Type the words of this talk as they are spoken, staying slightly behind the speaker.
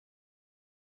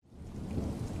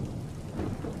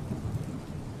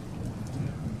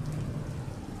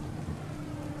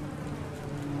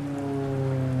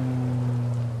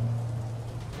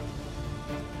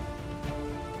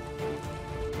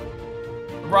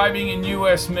arriving in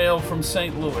U.S. mail from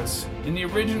St. Louis in the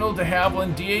original de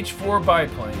Havilland DH-4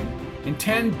 biplane in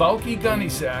 10 bulky gunny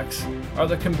sacks are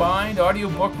the combined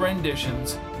audiobook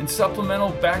renditions and supplemental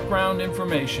background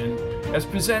information as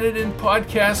presented in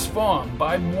podcast form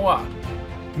by moi,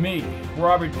 me,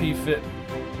 Robert P. Fitton.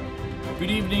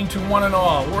 Good evening to one and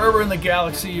all, wherever in the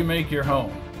galaxy you make your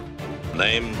home.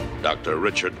 Name, Dr.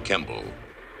 Richard Kimball.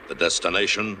 The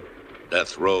destination,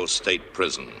 Death Row State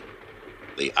Prison.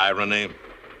 The irony,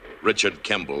 Richard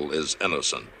Kimball is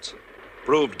innocent.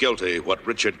 Proved guilty, what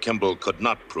Richard Kimball could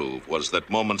not prove was that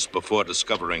moments before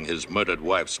discovering his murdered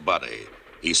wife's body,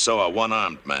 he saw a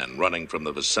one-armed man running from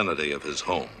the vicinity of his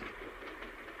home.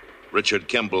 Richard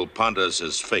Kimball ponders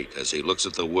his fate as he looks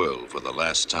at the world for the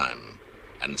last time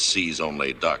and sees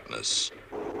only darkness.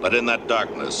 But in that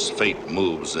darkness, fate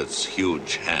moves its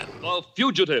huge hand. The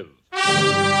Fugitive.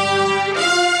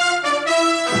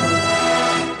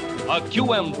 A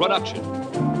QM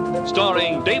production,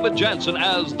 starring David Jansen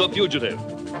as the Fugitive,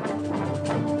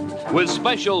 with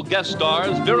special guest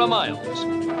stars Vera Miles,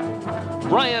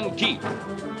 Brian Keith,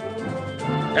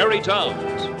 Harry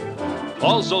Towns,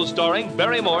 also starring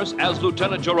Barry Morse as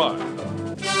Lieutenant Gerard.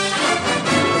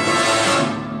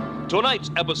 Tonight's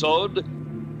episode,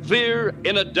 Fear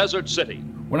in a Desert City.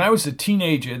 When I was a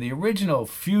teenager, the original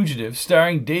Fugitive,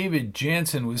 starring David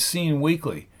Jansen, was seen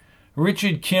weekly.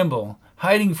 Richard Kimball,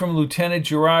 hiding from Lieutenant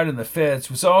Gerard and the feds,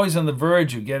 was always on the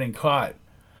verge of getting caught.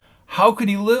 How could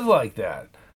he live like that?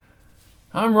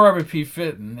 I'm Robert P.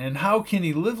 Fitton, and how can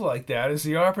he live like that is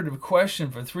the operative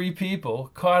question for three people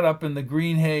caught up in the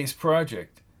Green Haze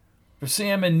project. For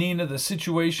Sam and Nina, the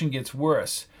situation gets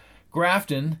worse.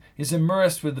 Grafton is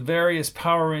immersed with the various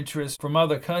power interests from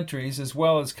other countries as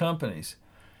well as companies.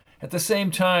 At the same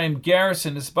time,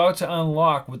 Garrison is about to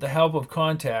unlock, with the help of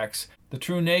contacts, the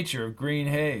true nature of Green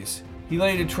Haze. He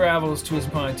later travels to his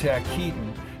contact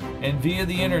Keaton, and via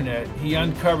the internet, he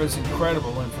uncovers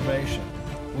incredible information.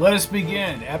 Let us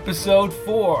begin Episode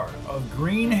 4 of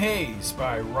Green Haze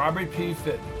by Robert P.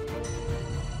 Fitton.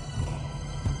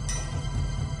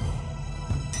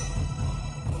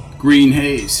 Green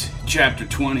Haze, Chapter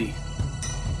 20.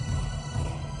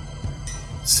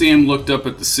 Sam looked up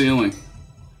at the ceiling.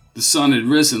 The sun had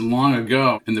risen long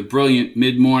ago, and the brilliant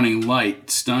mid-morning light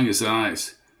stung his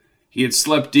eyes. He had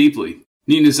slept deeply.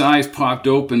 Nina's eyes popped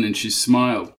open, and she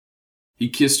smiled. He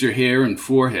kissed her hair and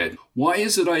forehead. "Why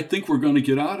is it I think we're going to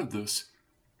get out of this?"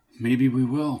 "Maybe we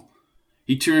will."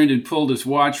 He turned and pulled his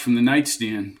watch from the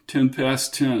nightstand.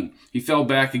 10:10. He fell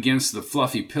back against the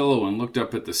fluffy pillow and looked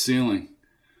up at the ceiling.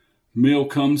 "Mail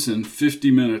comes in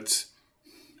 50 minutes.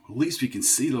 At least we can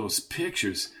see those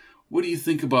pictures. What do you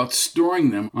think about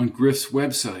storing them on Griff's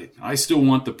website? I still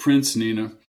want the prints,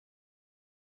 Nina."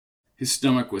 His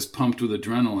stomach was pumped with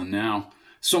adrenaline now.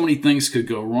 So many things could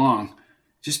go wrong.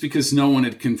 Just because no one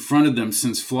had confronted them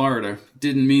since Florida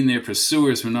didn't mean their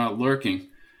pursuers were not lurking.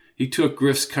 He took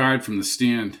Griff's card from the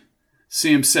stand.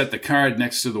 Sam set the card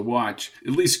next to the watch.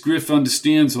 At least Griff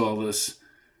understands all this.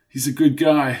 He's a good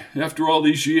guy. After all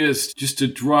these years, just to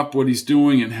drop what he's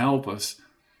doing and help us.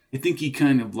 I think he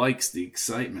kind of likes the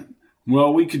excitement.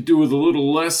 Well, we could do with a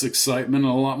little less excitement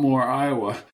and a lot more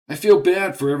Iowa. I feel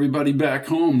bad for everybody back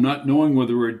home, not knowing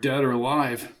whether we're dead or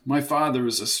alive. My father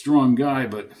is a strong guy,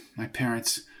 but my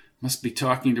parents must be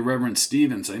talking to Reverend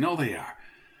Stevens. I know they are.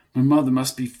 My mother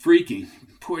must be freaking.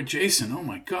 Poor Jason, oh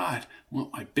my God, I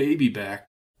want my baby back.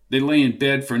 They lay in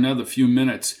bed for another few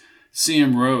minutes.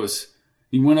 Sam rose.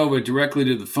 He went over directly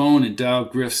to the phone and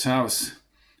dialed Griff's house.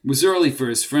 It was early for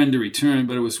his friend to return,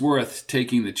 but it was worth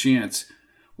taking the chance.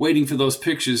 Waiting for those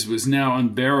pictures was now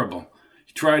unbearable.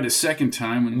 He tried a second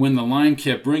time, and when the line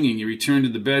kept ringing, he returned to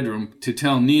the bedroom to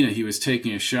tell Nina he was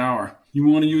taking a shower. "You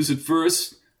want to use it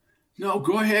first?" "No,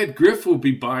 go ahead. Griff will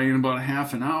be by in about a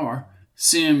half an hour."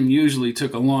 Sam usually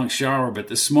took a long shower, but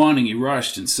this morning he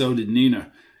rushed, and so did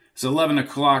Nina. As 11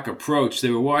 o'clock approached, they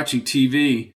were watching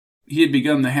TV. He had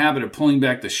begun the habit of pulling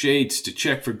back the shades to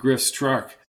check for Griff's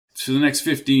truck. For the next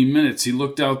 15 minutes, he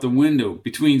looked out the window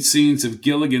between scenes of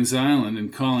Gilligan's Island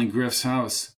and calling Griff's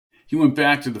house. He went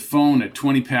back to the phone at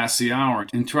 20 past the hour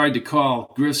and tried to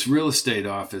call Griff's real estate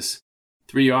office.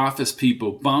 3 office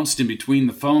people bounced in between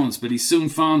the phones, but he soon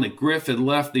found that Griff had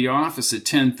left the office at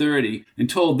 10:30 and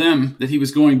told them that he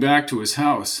was going back to his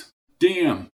house.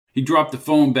 Damn! He dropped the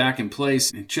phone back in place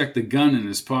and checked the gun in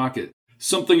his pocket.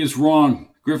 "Something is wrong.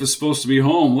 Griff is supposed to be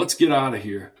home. Let's get out of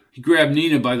here." He grabbed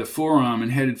Nina by the forearm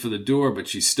and headed for the door, but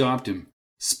she stopped him.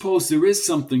 "Suppose there is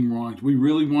something wrong. Do we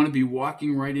really want to be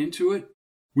walking right into it?"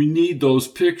 "We need those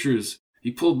pictures."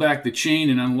 He pulled back the chain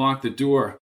and unlocked the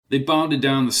door. They bounded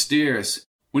down the stairs.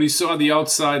 When he saw the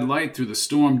outside light through the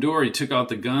storm door, he took out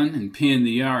the gun and panned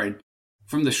the yard.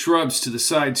 From the shrubs to the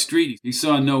side street, he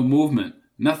saw no movement,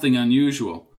 nothing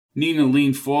unusual. Nina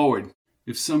leaned forward.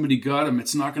 If somebody got him,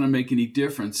 it's not going to make any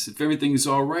difference. If everything is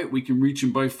all right, we can reach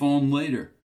him by phone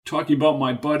later. Talking about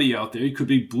my buddy out there, he could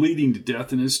be bleeding to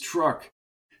death in his truck.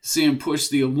 Sam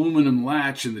pushed the aluminum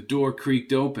latch and the door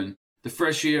creaked open. The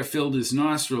fresh air filled his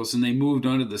nostrils and they moved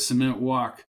onto the cement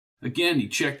walk. Again, he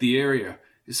checked the area.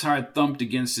 His heart thumped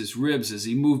against his ribs as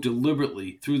he moved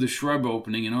deliberately through the shrub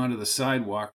opening and onto the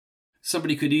sidewalk.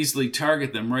 Somebody could easily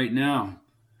target them right now.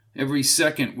 Every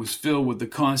second was filled with the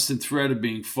constant threat of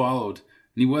being followed,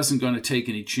 and he wasn't going to take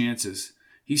any chances.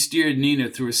 He steered Nina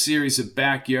through a series of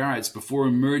backyards before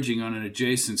emerging on an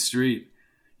adjacent street.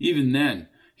 Even then,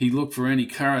 he looked for any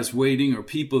cars waiting or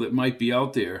people that might be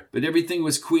out there, but everything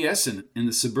was quiescent in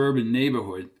the suburban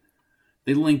neighborhood.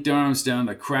 They linked arms down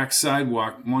the cracked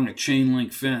sidewalk along a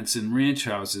chain-link fence and ranch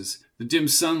houses. The dim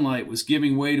sunlight was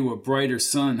giving way to a brighter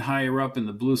sun higher up in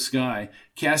the blue sky,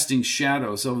 casting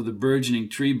shadows over the burgeoning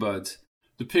tree buds.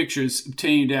 The pictures,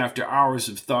 obtained after hours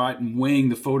of thought and weighing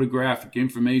the photographic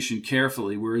information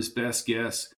carefully, were his best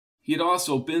guess. He had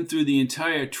also been through the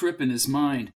entire trip in his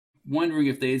mind, wondering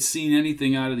if they had seen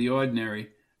anything out of the ordinary.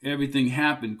 Everything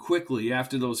happened quickly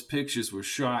after those pictures were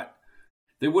shot.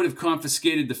 They would have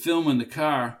confiscated the film in the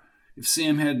car if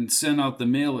Sam hadn't sent out the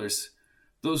mailers.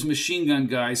 Those machine gun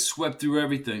guys swept through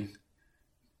everything.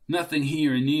 Nothing he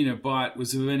or Nina bought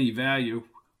was of any value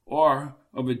or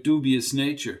of a dubious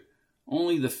nature.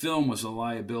 Only the film was a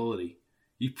liability.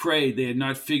 He prayed they had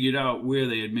not figured out where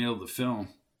they had mailed the film.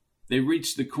 They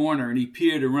reached the corner and he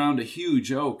peered around a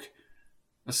huge oak.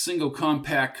 A single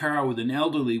compact car with an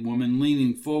elderly woman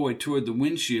leaning forward toward the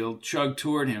windshield chugged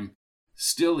toward him.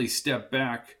 Still, he stepped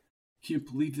back. "Can't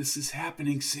believe this is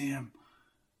happening, Sam."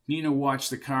 Nina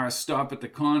watched the car stop at the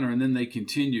corner and then they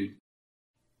continued.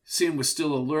 Sam was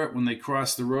still alert when they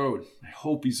crossed the road. "I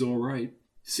hope he's all right."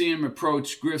 Sam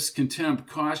approached Griff's Contempt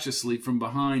cautiously from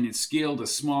behind and scaled a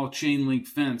small chain-link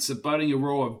fence abutting a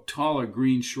row of taller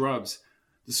green shrubs.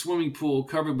 The swimming pool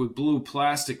covered with blue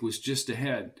plastic was just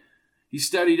ahead. He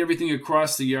studied everything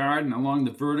across the yard and along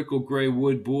the vertical gray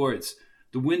wood boards.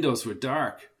 The windows were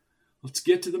dark. "Let's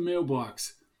get to the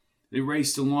mailbox." They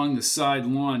raced along the side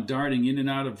lawn, darting in and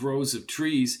out of rows of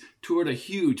trees toward a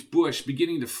huge bush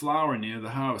beginning to flower near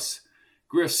the house.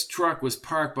 Griff's truck was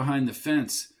parked behind the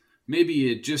fence. Maybe he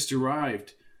had just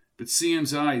arrived, but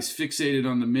Sam's eyes fixated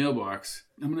on the mailbox.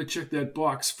 "I'm going to check that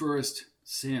box first.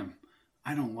 Sam,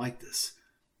 I don't like this."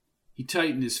 He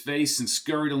tightened his face and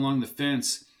scurried along the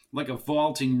fence. Like a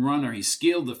vaulting runner, he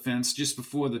scaled the fence just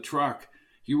before the truck.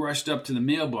 He rushed up to the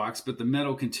mailbox, but the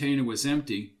metal container was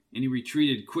empty, and he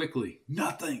retreated quickly.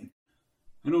 "Nothing."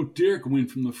 "I don't dare go in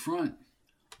from the front."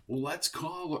 "Well, let's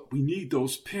call it. We need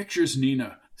those pictures,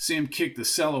 Nina." Sam kicked the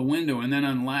cellar window and then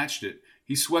unlatched it.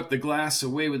 He swept the glass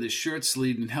away with his shirt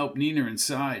sleeve and helped Nina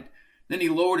inside. Then he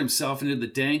lowered himself into the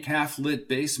dank, half-lit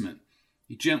basement.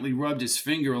 He gently rubbed his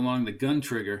finger along the gun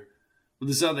trigger. With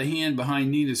his other hand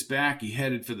behind Nina's back, he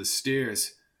headed for the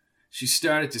stairs. She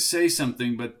started to say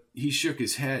something, but he shook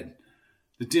his head.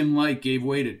 The dim light gave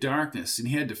way to darkness, and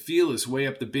he had to feel his way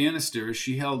up the banister as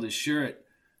she held his shirt.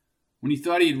 When he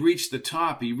thought he had reached the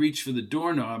top, he reached for the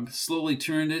doorknob, slowly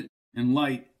turned it, and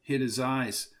light hit his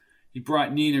eyes. He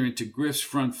brought Nina into Griff's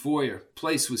front foyer.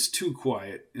 Place was too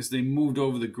quiet as they moved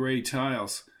over the gray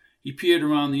tiles. He peered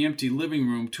around the empty living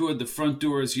room toward the front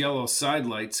door's yellow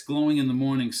sidelights glowing in the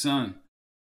morning sun.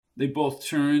 They both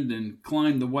turned and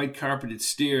climbed the white-carpeted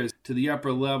stairs to the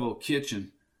upper-level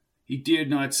kitchen. He dared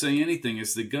not say anything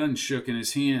as the gun shook in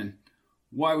his hand.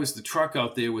 Why was the truck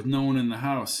out there with no one in the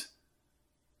house?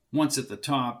 Once at the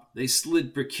top, they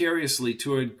slid precariously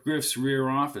toward Griff's rear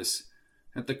office.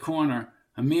 At the corner,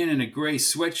 a man in a gray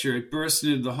sweatshirt burst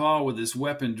into the hall with his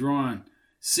weapon drawn.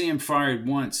 Sam fired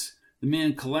once. The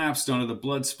man collapsed onto the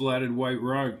blood-splattered white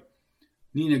rug.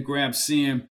 Nina grabbed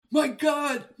Sam. "My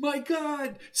God! My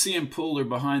God!" Sam pulled her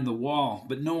behind the wall,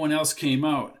 but no one else came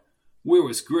out. Where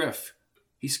was Griff?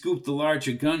 He scooped the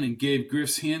larger gun and gave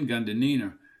Griff's handgun to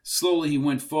Nina. Slowly he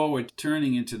went forward,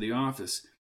 turning into the office.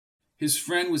 His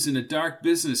friend was in a dark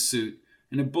business suit,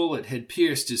 and a bullet had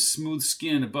pierced his smooth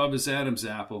skin above his Adam's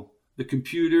apple. The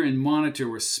computer and monitor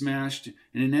were smashed,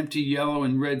 and an empty yellow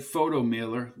and red photo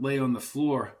mailer lay on the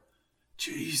floor.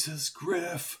 "Jesus,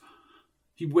 Griff!"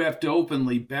 He wept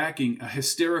openly, backing a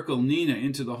hysterical Nina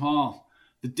into the hall.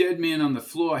 The dead man on the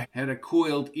floor had a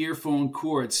coiled earphone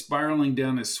cord spiraling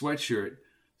down his sweatshirt.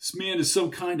 "This man is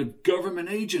some kind of government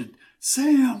agent.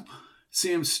 Sam!"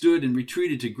 Sam stood and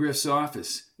retreated to Griff's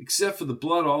office. Except for the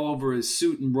blood all over his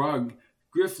suit and rug,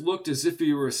 Griff looked as if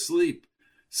he were asleep.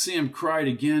 Sam cried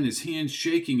again, his hands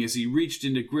shaking as he reached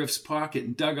into Griff's pocket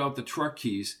and dug out the truck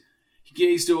keys. He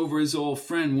gazed over his old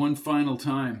friend one final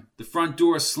time. The front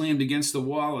door slammed against the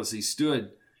wall as he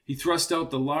stood. He thrust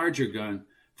out the larger gun.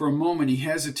 For a moment he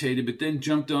hesitated, but then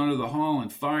jumped onto the hall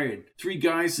and fired. 3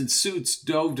 guys in suits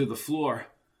dove to the floor.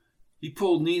 He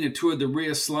pulled Nina toward the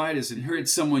rear sliders and heard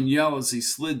someone yell as he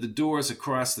slid the doors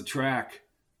across the track.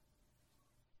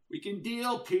 "We can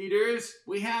deal, Peters.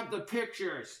 We have the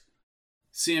pictures."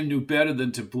 Sam knew better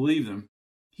than to believe them.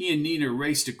 He and Nina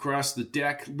raced across the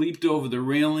deck, leaped over the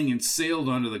railing, and sailed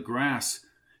onto the grass.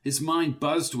 His mind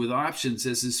buzzed with options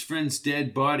as his friend's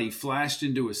dead body flashed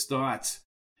into his thoughts.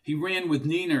 He ran with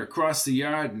Nina across the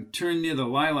yard and turned near the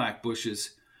lilac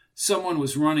bushes. Someone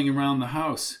was running around the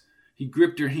house. He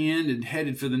gripped her hand and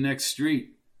headed for the next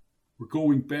street. "We're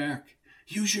going back."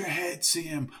 "Use your head,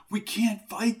 Sam. We can't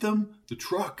fight them." "The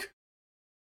truck."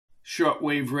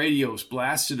 Shortwave radios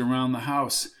blasted around the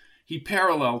house. He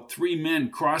paralleled 3 men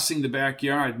crossing the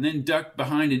backyard and then ducked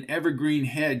behind an evergreen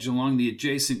hedge along the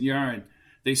adjacent yard.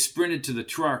 They sprinted to the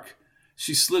truck.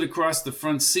 She slid across the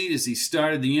front seat as he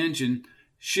started the engine,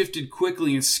 shifted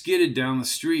quickly, and skidded down the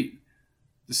street.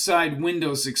 The side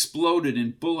windows exploded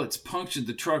and bullets punctured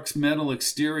the truck's metal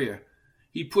exterior.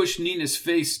 He pushed Nina's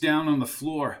face down on the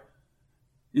floor.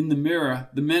 In the mirror,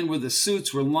 the men with the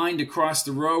suits were lined across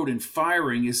the road and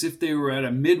firing as if they were at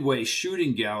a midway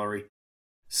shooting gallery.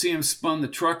 Sam spun the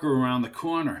trucker around the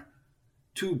corner.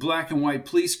 2 black and white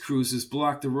police cruisers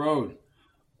blocked the road.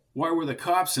 Why were the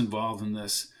cops involved in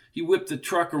this? He whipped the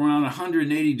truck around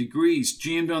 180 degrees,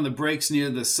 jammed on the brakes near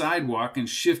the sidewalk, and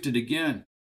shifted again.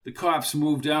 The cops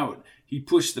moved out. He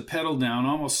pushed the pedal down,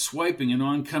 almost swiping an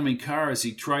oncoming car as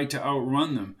he tried to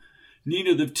outrun them.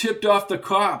 "Nina, they've tipped off the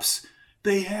cops."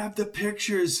 "They have the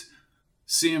pictures."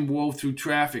 Sam wove through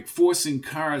traffic, forcing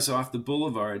cars off the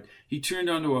boulevard. He turned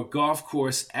onto a golf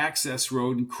course access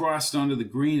road and crossed onto the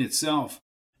green itself.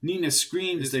 Nina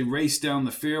screamed as they raced down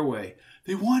the fairway.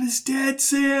 "They want us dead,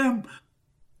 Sam."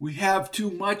 "We have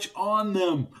too much on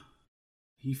them."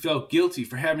 He felt guilty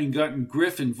for having gotten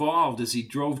Griff involved as he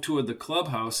drove toward the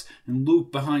clubhouse and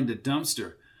looped behind a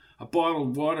dumpster. A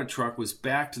bottled water truck was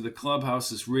back to the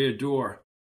clubhouse's rear door.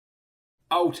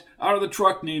 Out of the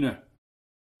truck, Nina."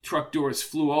 Truck doors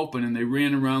flew open and they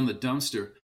ran around the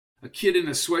dumpster. A kid in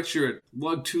a sweatshirt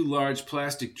lugged 2 large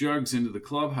plastic jugs into the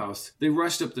clubhouse. They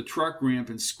rushed up the truck ramp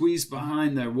and squeezed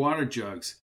behind their water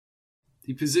jugs.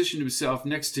 He positioned himself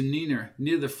next to Nina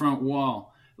near the front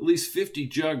wall. At least 50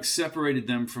 jugs separated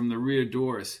them from the rear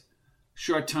doors. A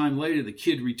short time later, the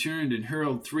kid returned and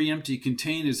hurled 3 empty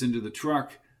containers into the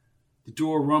truck. The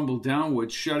door rumbled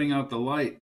downward, shutting out the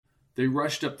light. They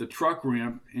rushed up the truck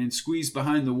ramp and squeezed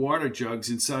behind the water jugs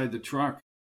inside the truck.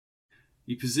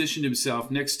 He positioned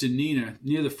himself next to Nina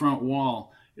near the front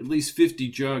wall. At least 50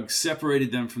 jugs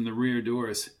separated them from the rear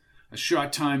doors. A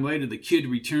short time later, the kid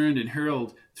returned and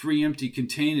hurled 3 empty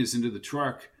containers into the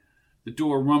truck. The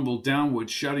door rumbled downward,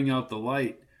 shutting out the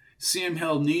light. Sam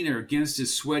held Nina against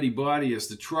his sweaty body as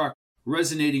the truck,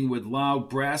 resonating with loud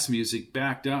brass music,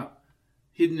 backed up.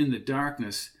 Hidden in the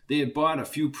darkness, they had bought a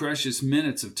few precious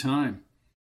minutes of time.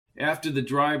 After the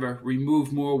driver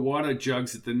removed more water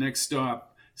jugs at the next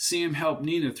stop, Sam helped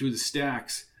Nina through the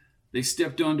stacks. They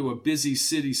stepped onto a busy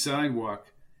city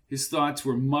sidewalk. His thoughts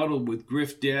were muddled with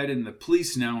Griff dead and the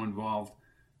police now involved.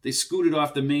 They scooted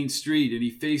off the main street, and he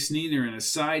faced Nina in a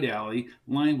side alley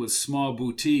lined with small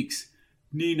boutiques.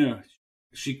 "Nina,"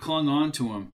 she clung on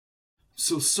to him. "I'm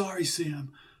so sorry,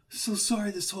 Sam. So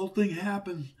sorry this whole thing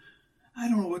happened. I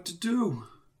don't know what to do."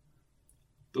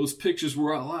 "Those pictures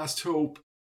were our last hope."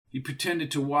 He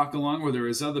pretended to walk along with her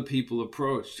as other people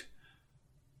approached.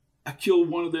 "I killed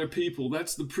one of their people.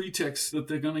 That's the pretext that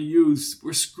they're going to use.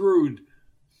 We're screwed."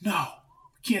 "No,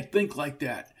 we can't think like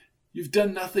that. You've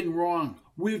done nothing wrong.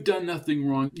 We've done nothing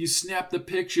wrong. You snapped the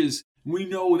pictures. We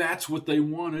know that's what they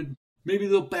wanted. Maybe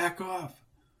they'll back off."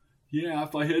 "Yeah,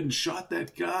 if I hadn't shot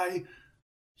that guy,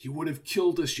 he would have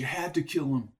killed us. You had to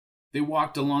kill him." They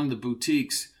walked along the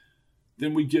boutiques.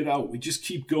 "Then we get out. We just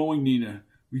keep going, Nina.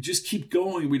 We just keep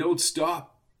going. We don't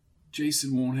stop.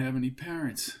 Jason won't have any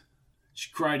parents." She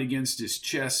cried against his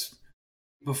chest.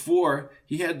 Before,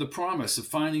 he had the promise of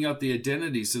finding out the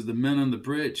identities of the men on the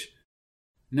bridge.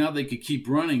 Now they could keep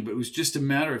running, but it was just a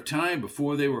matter of time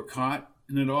before they were caught,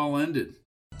 and it all ended.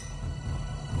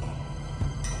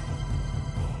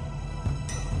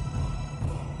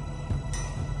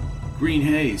 Green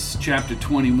Haze, Chapter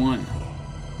 21.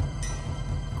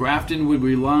 Grafton would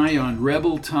rely on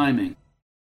rebel timing.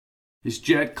 His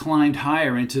jet climbed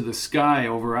higher into the sky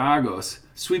over Argos,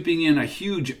 sweeping in a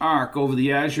huge arc over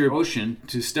the azure ocean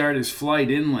to start his flight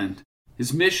inland.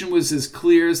 His mission was as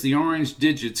clear as the orange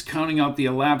digits counting out the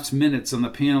elapsed minutes on the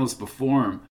panels before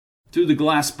him. Through the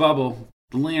glass bubble,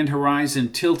 the land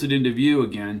horizon tilted into view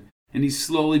again, and he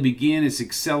slowly began his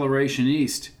acceleration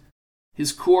east.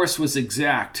 His course was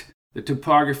exact, the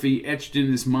topography etched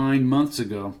in his mind months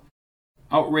ago.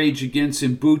 Outrage against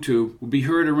Ubuntu would be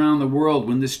heard around the world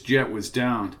when this jet was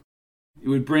downed. It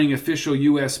would bring official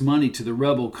U.S. money to the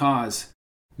rebel cause.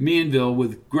 Manville,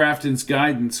 with Grafton's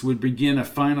guidance, would begin a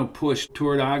final push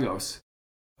toward Agos.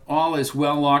 All his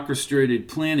well-orchestrated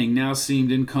planning now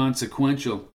seemed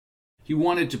inconsequential. He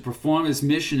wanted to perform his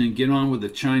mission and get on with the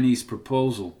Chinese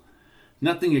proposal.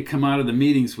 Nothing had come out of the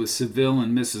meetings with Seville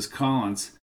and Mrs.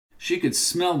 Collins. She could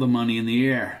smell the money in the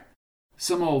air.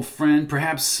 Some old friend,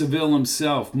 perhaps Seville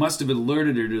himself, must have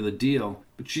alerted her to the deal,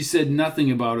 but she said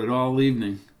nothing about it all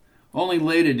evening. Only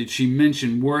later did she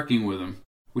mention working with him,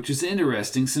 which is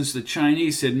interesting since the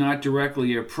Chinese had not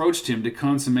directly approached him to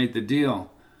consummate the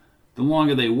deal. The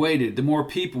longer they waited, the more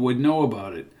people would know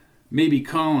about it. Maybe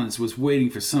Collins was waiting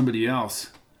for somebody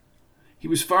else. He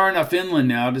was far enough inland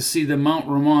now to see the Mount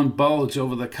Ramon bulge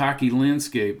over the Khaki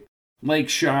landscape. Lake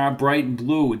Shah, bright and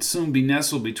blue, would soon be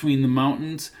nestled between the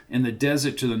mountains and the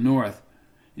desert to the north.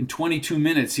 In 22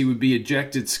 minutes he would be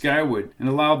ejected skyward and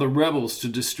allow the rebels to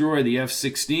destroy the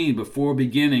F-16 before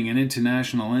beginning an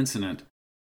international incident.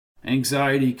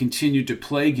 Anxiety continued to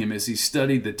plague him as he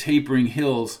studied the tapering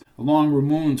hills along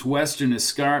Ramon's western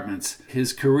escarpments,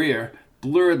 his career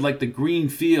blurred like the green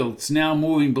fields now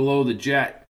moving below the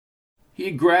jet. He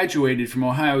had graduated from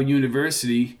Ohio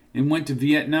University and went to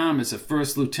Vietnam as a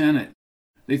first lieutenant.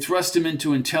 They thrust him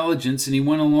into intelligence and he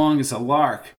went along as a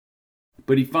lark.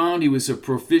 But he found he was a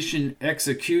proficient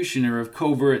executioner of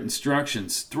covert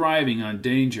instructions, thriving on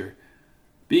danger.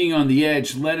 Being on the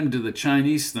edge led him to the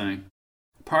Chinese thing.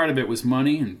 Part of it was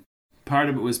money and part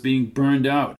of it was being burned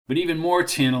out. But even more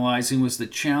tantalizing was the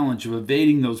challenge of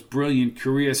evading those brilliant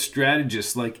career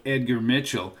strategists like Edgar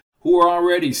Mitchell, who were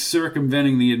already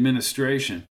circumventing the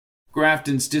administration.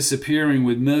 Grafton's disappearing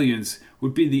with millions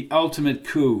would be the ultimate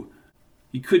coup.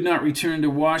 He could not return to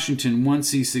Washington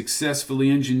once he successfully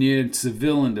engineered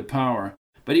Seville into power,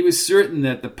 but he was certain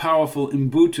that the powerful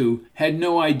Ubuntu had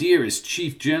no idea his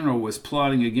chief general was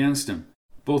plotting against him.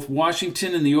 Both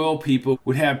Washington and the oil people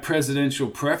would have presidential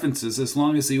preferences as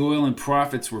long as the oil and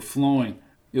profits were flowing.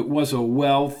 It was a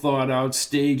well-thought-out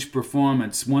stage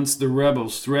performance once the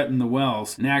rebels threatened the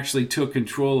wells and actually took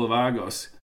control of Agos.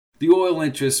 The oil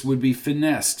interests would be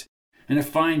finessed, and a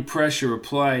fine pressure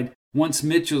applied once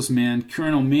Mitchell's man,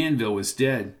 Colonel Manville, was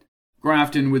dead.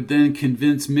 Grafton would then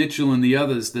convince Mitchell and the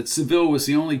others that Seville was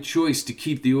the only choice to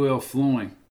keep the oil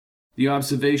flowing. The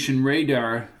observation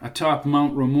radar atop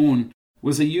Mount Ramon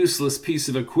was a useless piece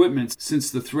of equipment since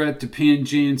the threat to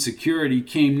Pangaean security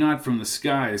came not from the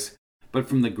skies, but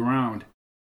from the ground.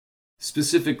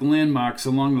 Specific landmarks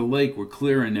along the lake were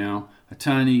clearer now, a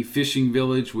tiny fishing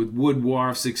village with wood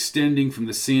wharfs extending from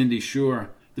the sandy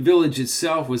shore. The village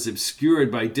itself was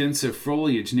obscured by denser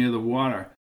foliage near the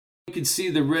water. You could see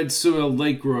the red-soiled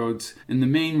lake roads and the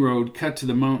main road cut to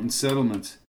the mountain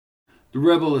settlements. The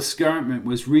rebel escarpment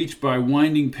was reached by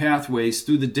winding pathways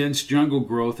through the dense jungle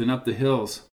growth and up the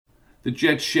hills. The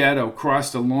jet shadow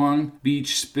crossed a long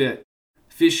beach spit.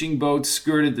 Fishing boats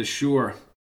skirted the shore.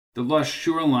 The lush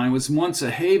shoreline was once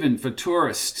a haven for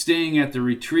tourists staying at the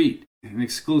Retreat, an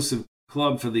exclusive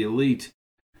club for the elite.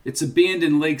 Its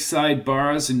abandoned lakeside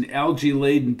bars and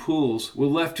algae-laden pools were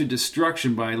left to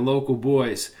destruction by local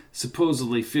boys,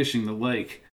 supposedly fishing the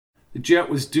lake. The jet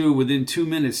was due within 2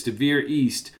 minutes to veer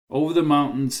east, over the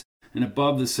mountains and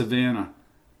above the savannah.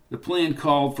 The plan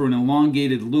called for an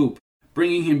elongated loop,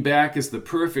 bringing him back as the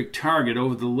perfect target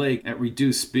over the lake at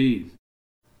reduced speed.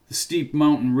 The steep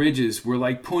mountain ridges were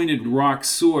like pointed rock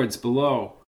swords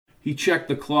below. He checked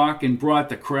the clock and brought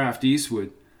the craft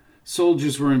eastward.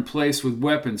 Soldiers were in place with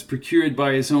weapons procured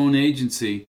by his own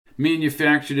agency,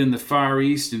 manufactured in the Far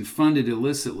East and funded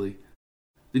illicitly.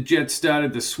 The jet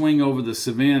started to swing over the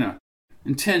savannah.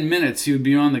 In 10 minutes he would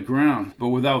be on the ground, but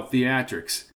without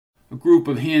theatrics. A group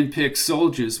of hand-picked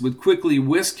soldiers would quickly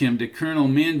whisk him to Colonel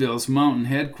Manville's mountain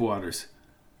headquarters.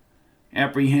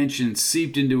 Apprehension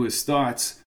seeped into his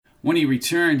thoughts. When he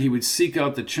returned, he would seek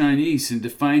out the Chinese and to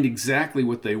find exactly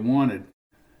what they wanted.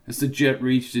 As the jet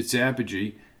reached its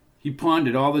apogee, he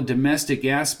pondered all the domestic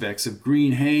aspects of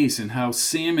Green Haze and how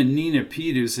Sam and Nina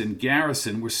Peters and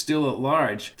Garrison were still at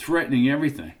large, threatening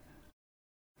everything.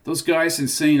 Those guys in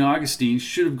St. Augustine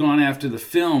should have gone after the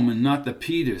film and not the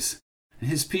Peters, and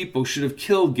his people should have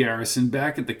killed Garrison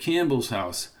back at the Campbell's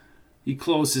house. He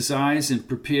closed his eyes and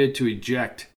prepared to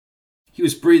eject. He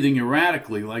was breathing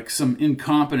erratically like some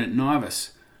incompetent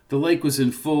novice. The lake was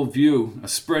in full view, a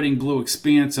spreading blue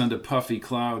expanse under puffy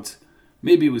clouds.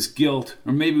 Maybe it was guilt,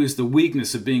 or maybe it was the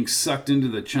weakness of being sucked into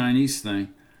the Chinese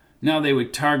thing. Now they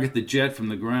would target the jet from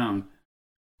the ground.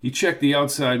 He checked the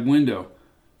outside window.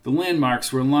 The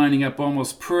landmarks were lining up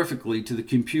almost perfectly to the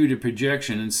computer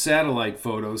projection and satellite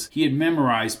photos he had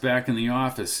memorized back in the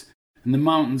office, and the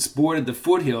mountains bordered the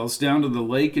foothills down to the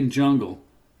lake and jungle.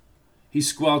 He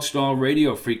squelched all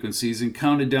radio frequencies and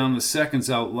counted down the seconds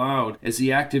out loud as he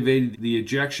activated the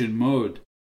ejection mode.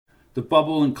 The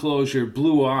bubble enclosure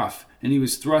blew off, and he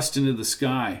was thrust into the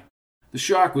sky. The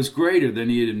shock was greater than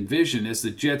he had envisioned as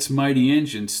the jet's mighty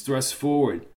engines thrust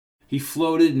forward. He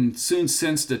floated and soon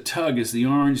sensed a tug as the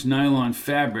orange nylon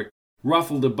fabric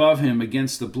ruffled above him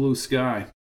against the blue sky.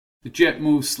 The jet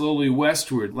moved slowly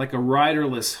westward like a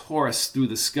riderless horse through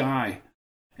the sky.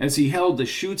 As he held the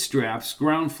chute straps,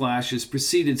 ground flashes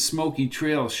preceded smoky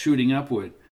trails shooting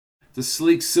upward. The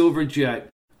sleek silver jet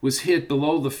was hit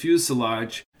below the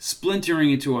fuselage, splintering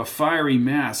into a fiery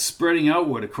mass spreading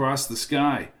outward across the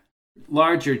sky.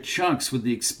 Larger chunks with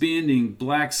the expanding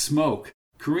black smoke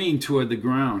careened toward the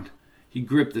ground. He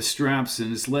gripped the straps and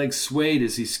his legs swayed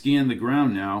as he scanned the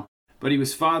ground now, but he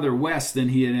was farther west than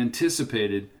he had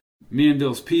anticipated.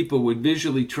 Manville's people would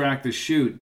visually track the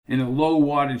chute, and a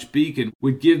low-wattage beacon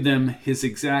would give them his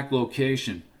exact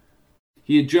location.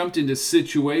 He had jumped into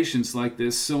situations like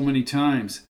this so many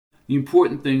times. The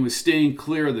important thing was staying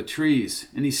clear of the trees,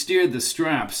 and he steered the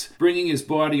straps, bringing his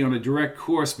body on a direct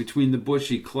course between the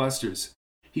bushy clusters.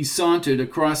 He sauntered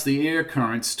across the air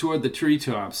currents toward the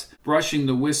treetops, brushing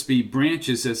the wispy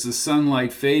branches as the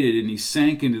sunlight faded and he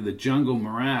sank into the jungle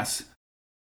morass.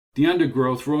 The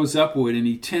undergrowth rose upward and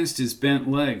he tensed his bent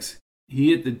legs.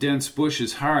 He hit the dense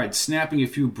bushes hard, snapping a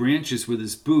few branches with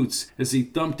his boots as he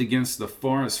thumped against the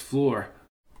forest floor.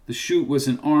 The chute was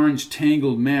an orange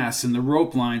tangled mass and the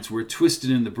rope lines were twisted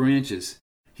in the branches.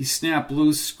 He snapped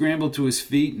loose, scrambled to his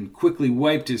feet, and quickly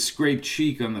wiped his scraped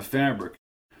cheek on the fabric.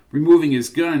 Removing his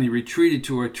gun, he retreated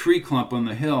to a tree clump on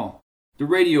the hill. The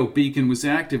radio beacon was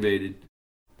activated.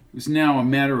 It was now a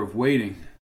matter of waiting.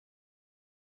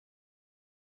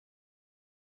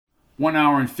 1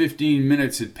 hour and 15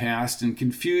 minutes had passed, and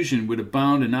confusion would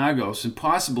abound in Argos and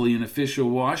possibly in official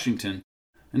Washington.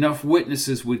 Enough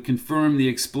witnesses would confirm the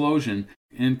explosion,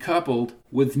 and coupled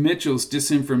with Mitchell's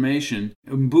disinformation,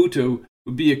 Umbuto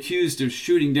would be accused of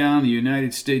shooting down the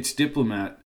United States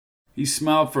diplomat. He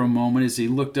smiled for a moment as he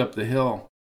looked up the hill.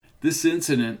 This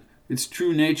incident, its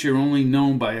true nature only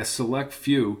known by a select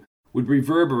few, would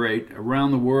reverberate around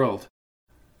the world.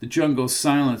 The jungle's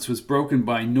silence was broken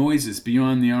by noises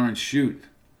beyond the orange chute.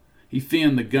 He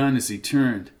fanned the gun as he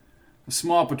turned. A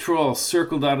small patrol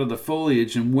circled out of the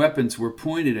foliage and weapons were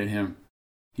pointed at him.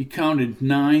 He counted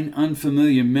 9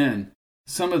 unfamiliar men,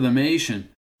 some of them Asian,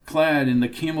 clad in the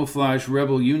camouflage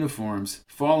rebel uniforms,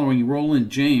 following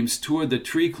Roland James toward the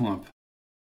tree clump.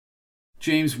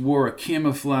 James wore a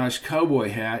camouflage cowboy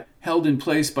hat held in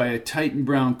place by a tightened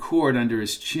brown cord under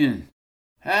his chin.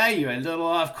 "Hey, you're a little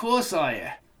off course, are you?"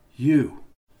 "You."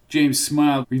 James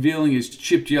smiled, revealing his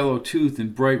chipped yellow tooth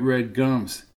and bright red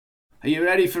gums. "Are you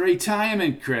ready for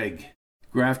retirement, Craig?"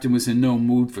 Grafton was in no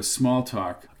mood for small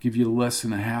talk. "I'll give you less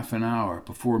than a half an hour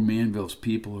before Manville's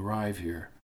people arrive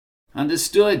here."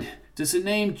 "Understood. Does the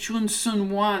name Chun Sun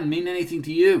Wan mean anything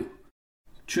to you?"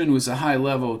 Chun was a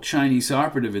high-level Chinese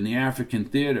operative in the African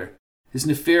theater. His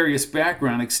nefarious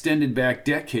background extended back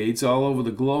decades all over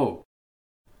the globe.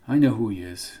 "I know who he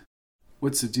is.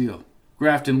 What's the deal?"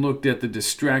 Grafton looked at the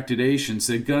distracted Asians,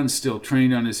 their guns still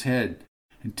trained on his head.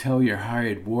 "And tell your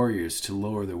hired warriors to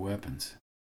lower their weapons."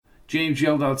 James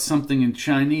yelled out something in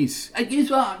Chinese.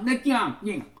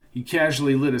 He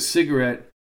casually lit a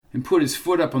cigarette and put his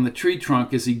foot up on the tree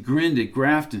trunk as he grinned at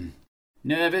Grafton.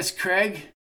 "Nervous, Craig?"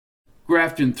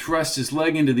 Grafton thrust his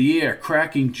leg into the air,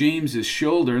 cracking James's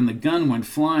shoulder, and the gun went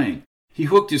flying. He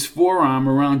hooked his forearm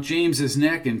around James's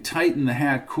neck and tightened the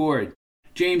hat cord.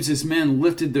 James's men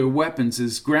lifted their weapons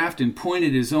as Grafton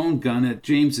pointed his own gun at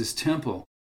James's temple.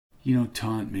 "You don't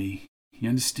taunt me. You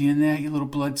understand that, you little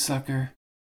bloodsucker?"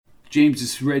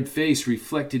 James's red face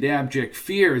reflected abject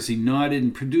fear as he nodded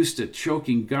and produced a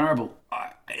choking garble.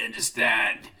 I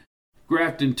understand."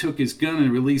 Grafton took his gun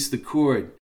and released the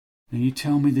cord. "Now you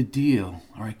tell me the deal,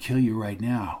 or I kill you right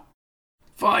now."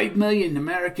 $5 million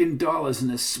American dollars in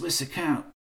a Swiss account.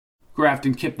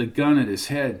 Grafton kept the gun at his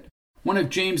head. One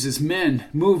of James's men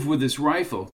moved with his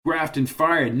rifle. Grafton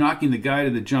fired, knocking the guy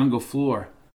to the jungle floor.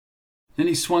 Then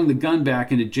he swung the gun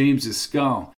back into James's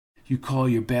skull. "You call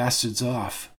your bastards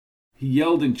off." He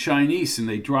yelled in Chinese and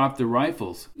they dropped their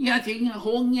rifles.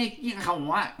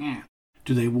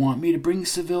 "Do they want me to bring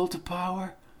Seville to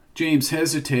power?" James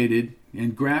hesitated,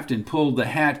 and Grafton pulled the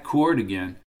hat cord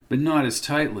again, but not as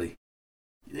tightly.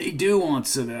 They do want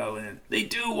Seville in. They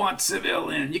do want Seville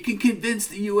in. You can convince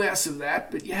the U.S. of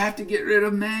that, but you have to get rid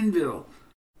of Manville.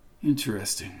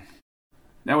 Interesting.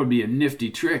 That would be a nifty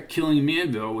trick. Killing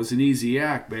Manville was an easy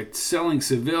act, but selling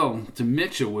Seville to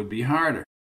Mitchell would be harder.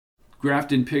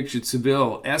 Grafton pictured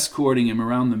Seville escorting him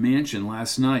around the mansion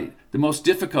last night. The most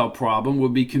difficult problem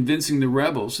would be convincing the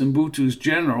rebels Mbutu's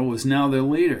general was now their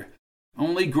leader.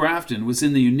 Only Grafton was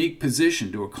in the unique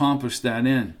position to accomplish that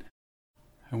end.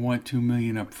 I want $2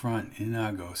 million up front in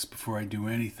Agos before I do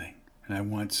anything, and I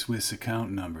want Swiss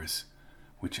account numbers,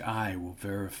 which I will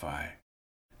verify.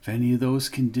 If any of those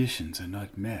conditions are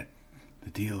not met,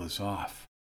 the deal is off.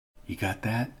 You got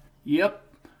that? Yep,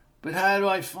 but how do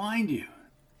I find you?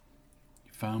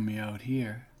 You found me out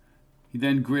here. He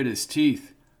then grit his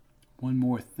teeth. One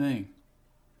more thing.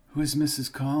 Who is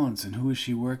Mrs. Collins and who is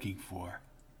she working for?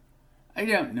 I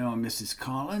don't know, Mrs.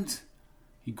 Collins.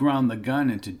 He ground the gun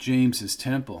into James's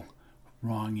temple.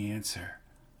 Wrong answer.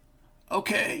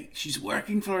 Okay, she's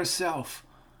working for herself.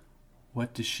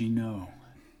 What does she know?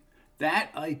 That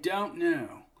I don't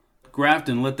know.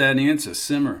 Grafton let that answer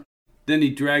simmer. Then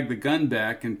he dragged the gun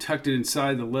back and tucked it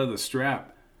inside the leather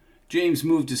strap. James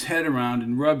moved his head around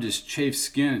and rubbed his chafed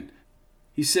skin.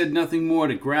 He said nothing more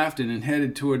to Grafton and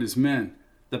headed toward his men.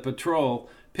 The patrol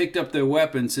picked up their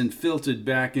weapons and filtered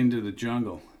back into the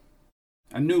jungle.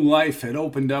 A new life had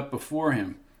opened up before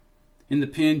him. In the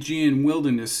Pangean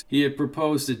wilderness, he had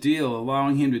proposed a deal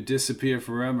allowing him to disappear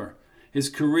forever. His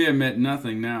career meant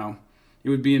nothing now. It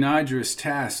would be an arduous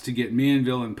task to get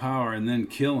Manville in power and then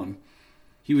kill him.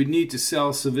 He would need to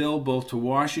sell Seville both to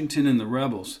Washington and the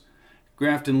rebels.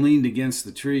 Grafton leaned against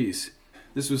the trees.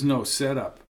 This was no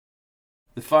setup.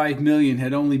 The $5 million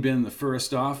had only been the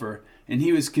first offer, and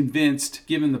he was convinced,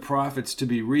 given the profits to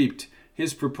be reaped,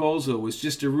 his proposal was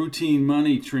just a routine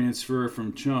money transfer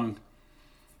from Chung.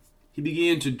 He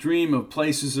began to dream of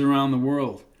places around the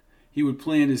world. He would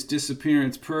plan his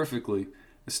disappearance perfectly,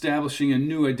 establishing a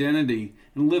new identity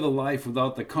and live a life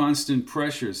without the constant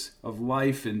pressures of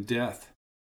life and death.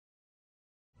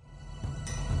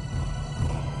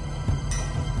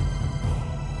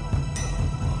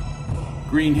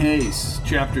 Green Haze,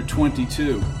 Chapter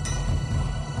 22.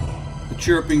 The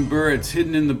chirping birds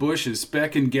hidden in the bushes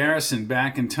beckoned Garrison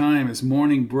back in time as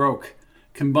morning broke.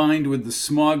 Combined with the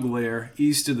smog layer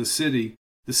east of the city,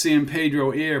 the San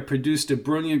Pedro air produced a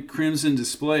brilliant crimson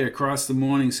display across the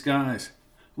morning skies.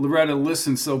 Loretta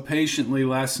listened so patiently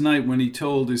last night when he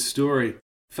told his story.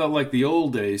 Felt like the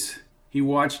old days. He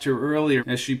watched her earlier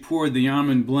as she poured the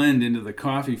almond blend into the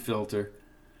coffee filter.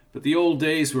 But the old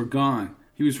days were gone.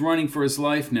 He was running for his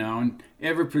life now, and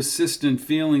ever-persistent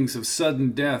feelings of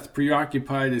sudden death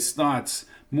preoccupied his thoughts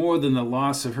more than the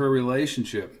loss of her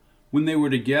relationship. When they were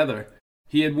together,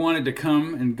 he had wanted to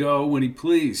come and go when he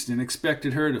pleased and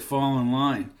expected her to fall in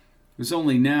line. It was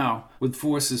only now, with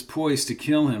forces poised to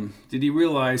kill him, did he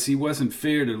realize he wasn't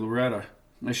fair to Loretta.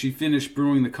 As she finished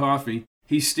brewing the coffee,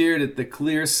 he stared at the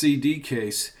clear CD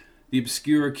case, the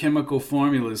obscure chemical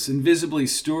formulas invisibly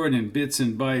stored in bits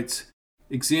and bytes.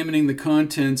 Examining the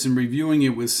contents and reviewing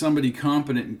it with somebody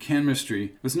competent in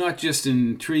chemistry was not just an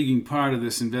intriguing part of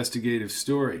this investigative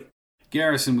story.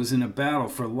 Garrison was in a battle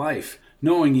for life,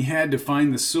 knowing he had to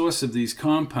find the source of these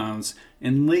compounds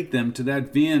and link them to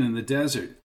that van in the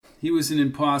desert. He was in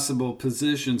impossible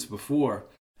positions before,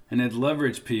 and had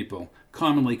leveraged people,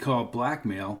 commonly called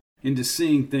blackmail, into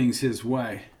seeing things his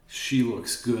way. She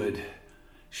looks good.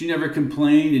 She never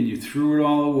complained, and you threw it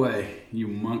all away, you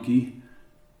monkey.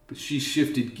 But she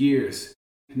shifted gears.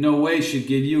 No way she'd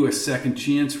give you a second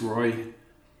chance, Roy.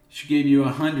 She gave you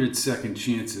 100 second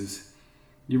chances.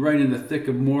 You're right in the thick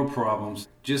of more problems,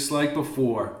 just like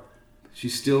before. She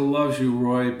still loves you,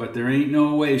 Roy, but there ain't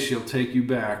no way she'll take you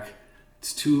back.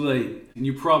 It's too late, and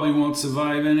you probably won't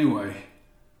survive anyway.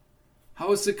 How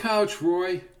was the couch,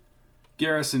 Roy?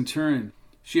 Garrison turned.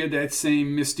 She had that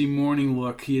same misty morning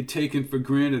look he had taken for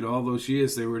granted all those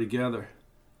years they were together.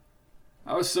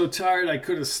 I was so tired I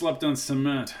could have slept on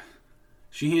cement.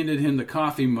 She handed him the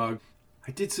coffee mug.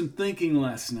 I did some thinking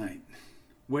last night.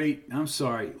 Wait, I'm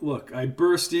sorry. Look, I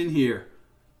burst in here.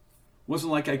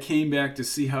 Wasn't like I came back to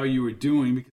see how you were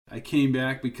doing. I came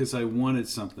back because I wanted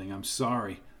something. I'm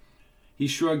sorry. He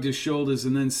shrugged his shoulders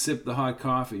and then sipped the hot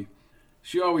coffee.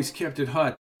 She always kept it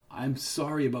hot. I'm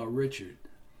sorry about Richard.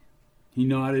 He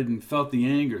nodded and felt the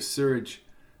anger surge.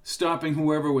 Stopping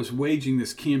whoever was waging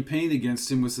this campaign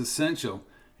against him was essential,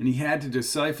 and he had to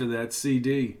decipher that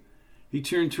CD. He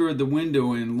turned toward the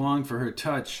window and longed for her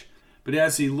touch, but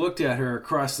as he looked at her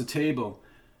across the table,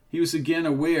 he was again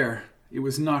aware it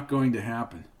was not going to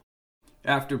happen.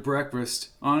 After breakfast,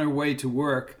 on her way to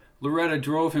work, Loretta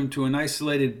drove him to an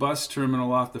isolated bus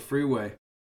terminal off the freeway.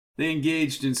 They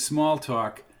engaged in small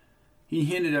talk. He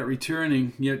hinted at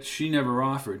returning, yet she never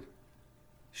offered.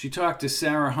 She talked to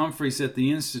Sarah Humphreys at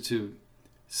the Institute.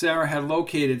 Sarah had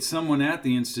located someone at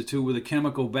the Institute with a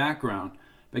chemical background,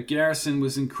 but Garrison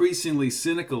was increasingly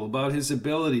cynical about his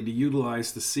ability to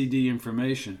utilize the CD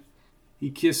information. He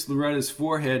kissed Loretta's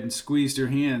forehead and squeezed her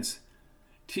hands.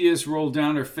 Tears rolled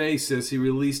down her face as he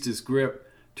released his grip,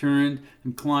 turned,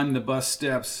 and climbed the bus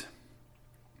steps.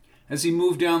 As he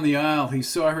moved down the aisle, he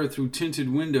saw her through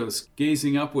tinted windows,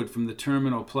 gazing upward from the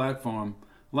terminal platform.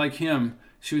 Like him,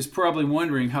 she was probably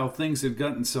wondering how things had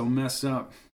gotten so messed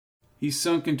up. He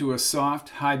sunk into a soft,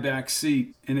 high-back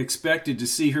seat and expected to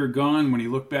see her gone when he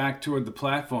looked back toward the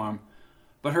platform.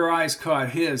 But her eyes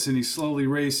caught his, and he slowly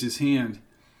raised his hand.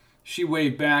 She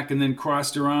waved back and then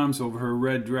crossed her arms over her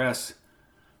red dress.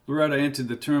 Loretta entered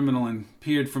the terminal and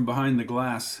peered from behind the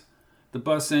glass. The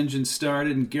bus engine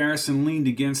started, and Garrison leaned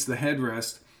against the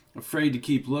headrest, afraid to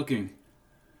keep looking.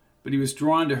 But he was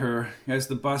drawn to her as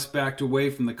the bus backed away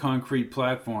from the concrete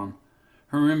platform.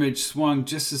 Her image swung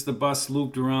just as the bus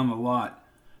looped around the lot.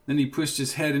 Then he pushed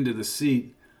his head into the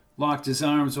seat, locked his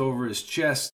arms over his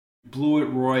chest. Blew it,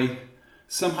 Roy.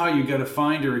 Somehow you gotta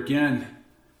find her again.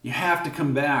 You have to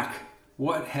come back.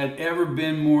 What had ever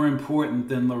been more important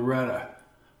than Loretta?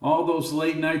 All those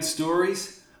late-night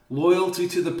stories? Loyalty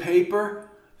to the paper?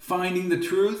 Finding the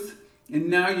truth? And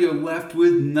now you're left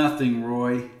with nothing,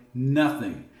 Roy.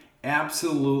 Nothing.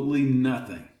 Absolutely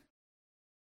nothing.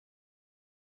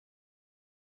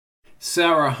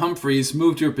 Sarah Humphreys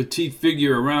moved her petite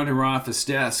figure around her office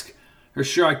desk. Her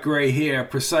short gray hair,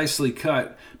 precisely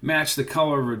cut, matched the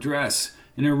color of her dress,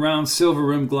 and her round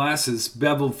silver-rimmed glasses,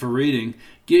 beveled for reading,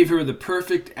 gave her the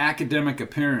perfect academic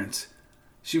appearance.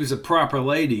 She was a proper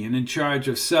lady and in charge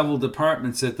of several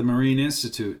departments at the Marine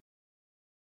Institute.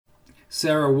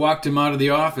 Sarah walked him out of the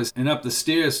office and up the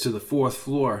stairs to the 4th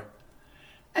floor.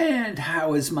 "And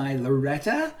how is my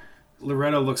Loretta?"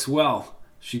 "Loretta looks well."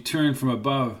 She turned from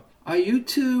above. "Are you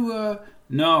two,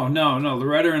 No.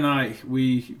 Loretta and I,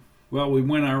 we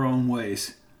went our own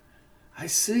ways." "I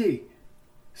see."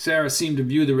 Sarah seemed to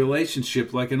view the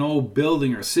relationship like an old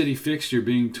building or city fixture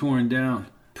being torn down.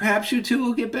 "Perhaps you two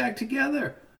will get back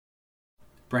together."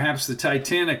 "Perhaps the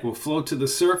Titanic will float to the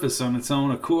surface on its own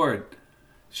accord."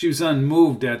 She was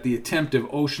unmoved at the attempt of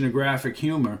oceanographic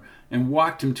humor and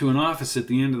walked him to an office at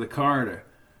the end of the corridor.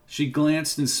 She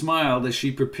glanced and smiled as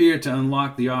she prepared to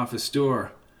unlock the office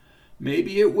door.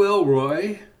 "Maybe it will,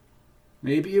 Roy.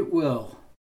 Maybe it will."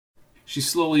 She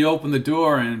slowly opened the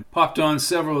door and popped on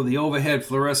several of the overhead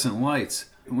fluorescent lights.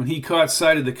 When he caught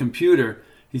sight of the computer,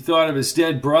 he thought of his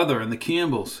dead brother and the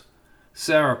Campbells.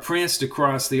 Sarah pranced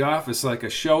across the office like a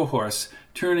show horse,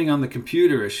 turning on the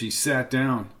computer as she sat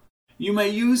down. "You may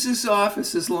use this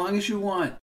office as long as you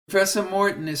want. Professor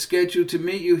Morton is scheduled to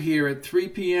meet you here at 3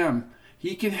 p.m.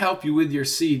 He can help you with your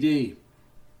CD."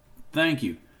 "Thank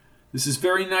you. This is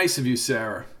very nice of you,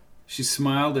 Sarah." She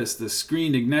smiled as the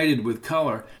screen ignited with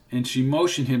color, and she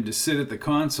motioned him to sit at the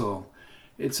console.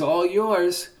 "It's all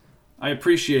yours." "I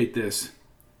appreciate this."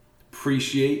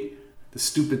 "Appreciate? The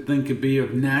stupid thing could be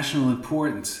of national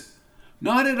importance."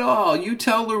 "Not at all. You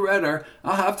tell Loretta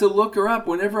I'll have to look her up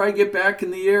whenever I get back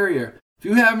in the area. If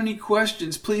you have any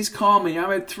questions, please call me.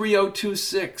 I'm at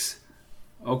 3026.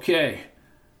 "Okay."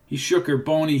 He shook her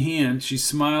bony hand. She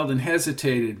smiled and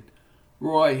hesitated.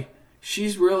 "Roy,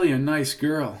 she's really a nice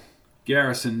girl."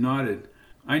 Garrison nodded.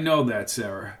 "I know that,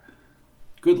 Sarah.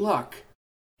 Good luck."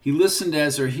 He listened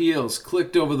as her heels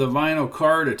clicked over the vinyl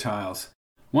corridor tiles.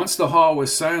 Once the hall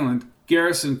was silent,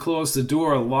 Garrison closed the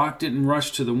door, locked it, and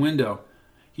rushed to the window.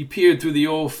 He peered through the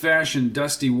old-fashioned,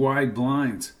 dusty, wide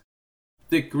blinds.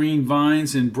 Thick green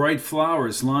vines and bright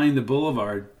flowers lined the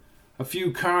boulevard. A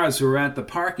few cars were at the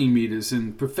parking meters,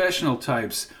 and professional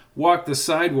types walked the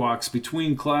sidewalks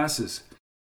between classes.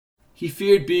 He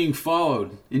feared being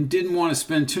followed and didn't want to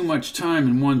spend too much time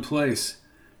in one place.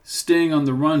 Staying on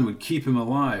the run would keep him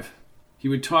alive. He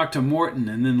would talk to Morton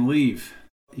and then leave.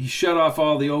 He shut off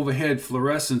all the overhead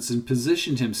fluorescents and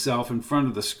positioned himself in front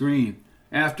of the screen.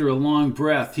 After a long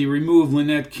breath, he removed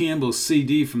Lynette Campbell's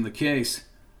CD from the case.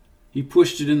 He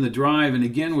pushed it in the drive and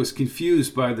again was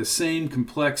confused by the same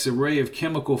complex array of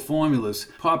chemical formulas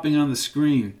popping on the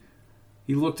screen.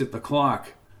 He looked at the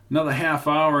clock. Another half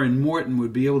hour and Morton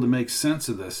would be able to make sense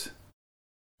of this.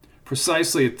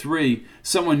 Precisely at 3,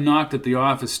 someone knocked at the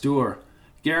office door.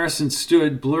 Garrison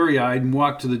stood, blurry-eyed, and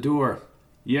walked to the door.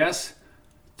 "Yes?"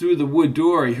 Through the wood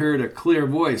door he heard a clear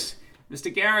voice.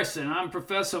 "Mr. Garrison, I'm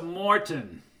Professor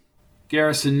Morton."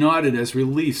 Garrison nodded as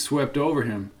relief swept over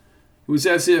him. It It was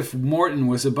as if Morton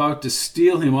was about to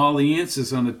steal him all the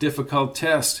answers on a difficult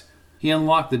test. He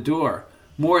unlocked the door.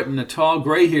 Morton, a tall,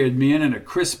 gray-haired man in a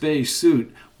crisp beige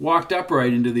suit, walked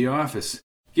upright into the office.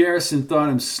 Garrison thought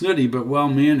him snooty but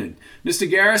well-mannered. "Mr.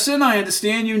 Garrison, I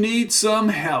understand you need some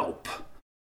help."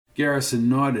 Garrison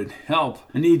nodded. "Help?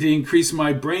 I need to increase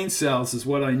my brain cells is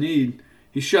what I need."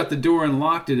 He shut the door and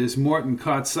locked it as Morton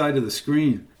caught sight of the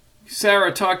screen.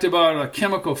 Sarah talked about a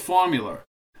chemical formula.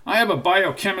 I have a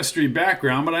biochemistry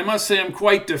background, but I must say I'm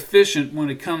quite deficient when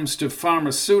it comes to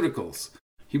pharmaceuticals.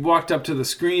 He walked up to the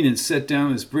screen and set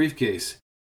down his briefcase.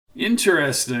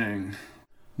 "Interesting."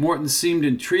 Morton seemed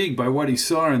intrigued by what he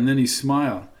saw, and then he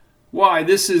smiled. "Why,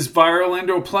 this is viral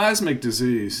endoplasmic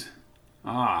disease."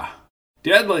 "Ah,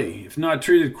 deadly, if not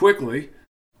treated quickly."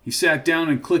 He sat down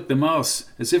and clicked the mouse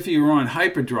as if he were on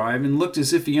hyperdrive and looked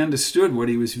as if he understood what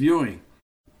he was viewing.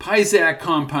 "Pisac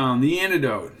compound, the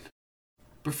antidote."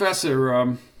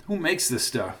 "Professor, who makes this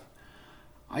stuff?"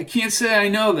 "I can't say I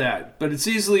know that, but it's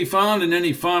easily found in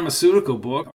any pharmaceutical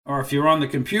book, or if you're on the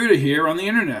computer here, on the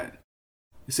internet."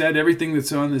 "Is that everything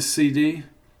that's on this CD?"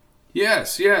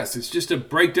 Yes, it's just a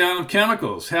breakdown of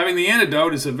chemicals. Having the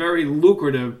antidote is a very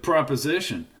lucrative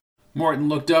proposition." Morton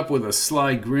looked up with a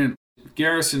sly grin.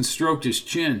 Garrison stroked his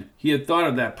chin. He had thought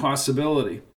of that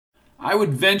possibility. "I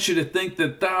would venture to think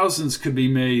that thousands could be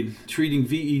made treating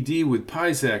VED with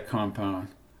Pisac compound."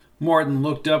 Morton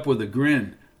looked up with a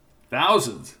grin.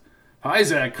 "Thousands?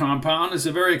 Pisac compound is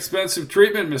a very expensive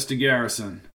treatment, Mr.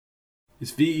 Garrison." "Is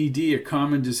VED a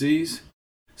common disease?"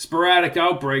 "Sporadic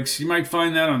outbreaks. You might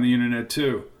find that on the internet,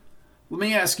 too." "Let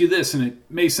me ask you this, and it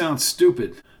may sound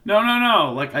stupid."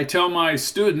 No. Like I tell my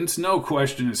students, no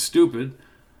question is stupid."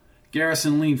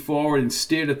 Garrison leaned forward and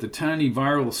stared at the tiny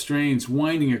viral strains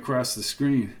winding across the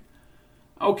screen.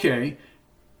 "Okay,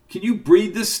 can you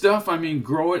breed this stuff? I mean,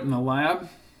 grow it in the lab?"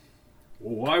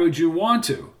 "Well, why would you want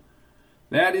to?"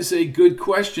 "That is a good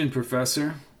question,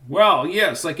 Professor." "Well,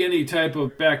 yes, like any type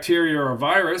of bacteria or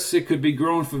virus, it could be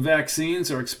grown for vaccines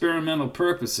or experimental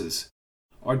purposes,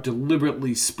 or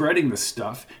deliberately spreading the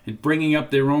stuff and bringing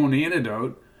up their own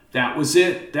antidote." That was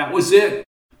it.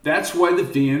 That's why the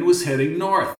van was heading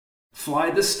north.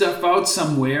 Fly the stuff out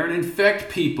somewhere and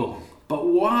infect people. But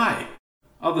why?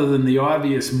 Other than the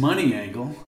obvious money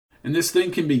angle. And this thing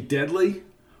can be deadly?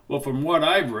 Well, from what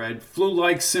I've read,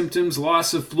 flu-like symptoms,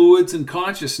 loss of fluids and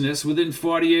consciousness within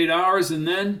 48 hours, and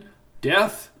then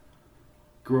death?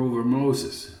 Grover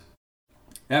Moses.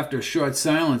 After a short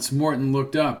silence, Morton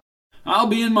looked up. "I'll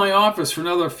be in my office for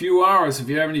another few hours if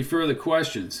you have any further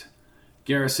questions."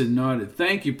 Garrison nodded.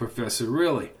 "Thank you, Professor,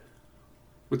 really."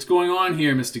 "What's going on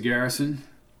here, Mr. Garrison?"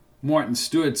 Morton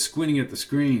stood, squinting at the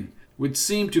screen. "Would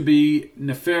seem to be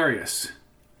nefarious."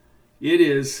 "It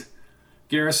is."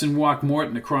 Garrison walked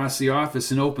Morton across the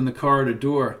office and opened the corridor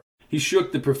door. He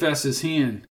shook the professor's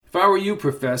hand. "If I were you,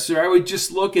 Professor, I would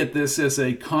just look at this as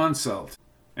a consult."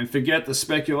 "And forget the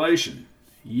speculation."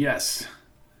 "Yes."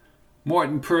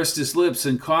 Morton pursed his lips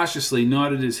and cautiously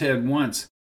nodded his head once.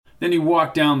 Then he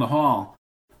walked down the hall.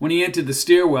 When he entered the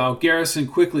stairwell, Garrison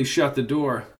quickly shut the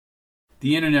door.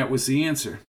 The internet was the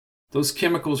answer. Those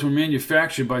chemicals were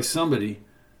manufactured by somebody.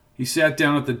 He sat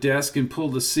down at the desk and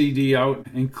pulled the CD out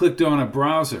and clicked on a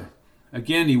browser.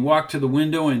 Again, he walked to the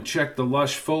window and checked the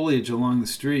lush foliage along the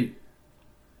street.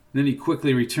 Then he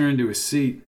quickly returned to his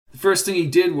seat. The first thing he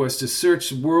did was to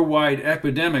search worldwide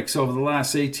epidemics over the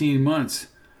last 18 months.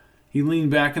 He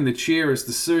leaned back in the chair as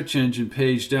the search engine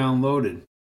page downloaded.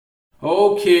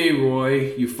 "Okay,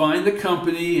 Roy, you find the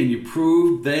company and you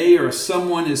prove they or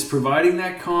someone is providing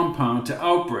that compound to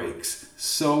outbreaks.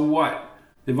 So what?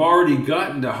 They've already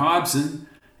gotten to Hobson.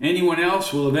 Anyone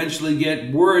else will eventually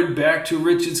get word back to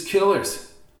Richard's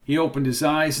killers." He opened his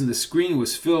eyes and the screen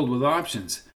was filled with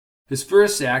options. His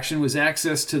first action was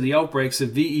access to the outbreaks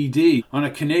of VED on a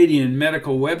Canadian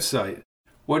medical website.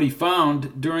 What he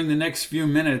found during the next few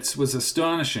minutes was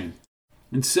astonishing.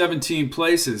 In 17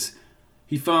 places,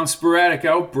 he found sporadic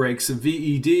outbreaks of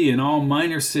VED in all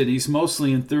minor cities,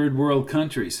 mostly in third world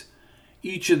countries.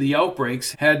 Each of the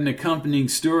outbreaks had an accompanying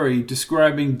story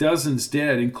describing dozens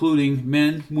dead, including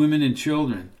men, women, and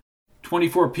children.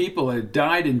 24 people had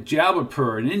died in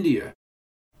Jabalpur in India.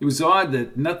 It was odd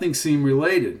that nothing seemed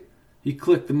related. He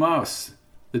clicked the mouse.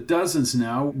 The dozens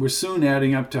now were soon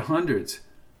adding up to hundreds.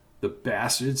 The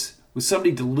bastards. Was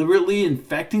somebody deliberately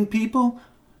infecting people?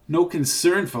 No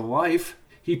concern for life.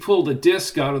 He pulled a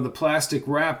disc out of the plastic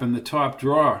wrap in the top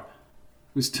drawer.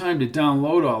 It was time to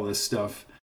download all this stuff.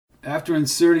 After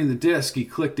inserting the disc, he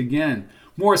clicked again.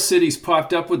 More cities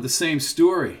popped up with the same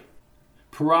story.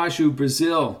 Paraju,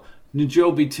 Brazil.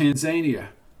 Najobi, Tanzania.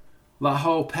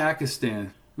 Lahore, Pakistan.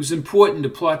 It was important to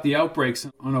plot the outbreaks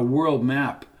on a world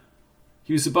map.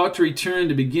 He was about to return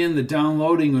to begin the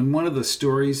downloading when one of the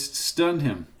stories stunned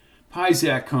him.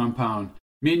 HAZE compound,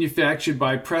 manufactured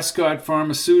by Prescott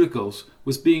Pharmaceuticals,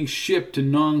 was being shipped to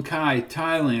Nong Khai,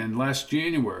 Thailand last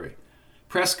January.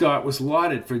 Prescott was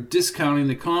lauded for discounting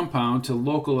the compound to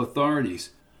local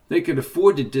authorities. They could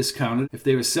afford to discount it if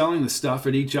they were selling the stuff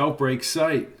at each outbreak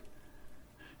site.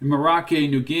 In Maracay,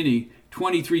 New Guinea,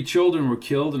 23 children were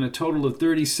killed and a total of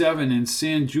 37 in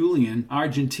San Julian,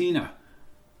 Argentina.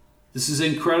 This is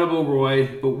incredible,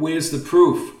 Roy, but where's the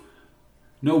proof?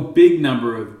 No big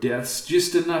number of deaths,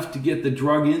 just enough to get the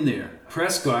drug in there.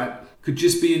 Prescott could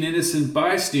just be an innocent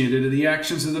bystander to the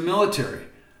actions of the military.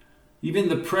 Even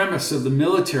the premise of the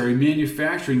military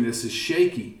manufacturing this is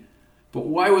shaky. But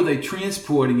why were they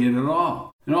transporting it at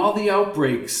all? And all the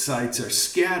outbreak sites are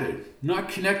scattered, not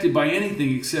connected by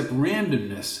anything except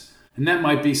randomness. And that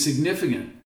might be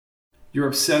significant. You're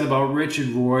upset about Richard,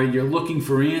 Roy. You're looking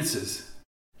for answers.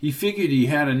 He figured he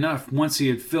had enough once he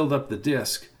had filled up the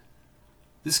disc.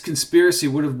 This conspiracy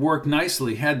would have worked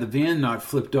nicely had the van not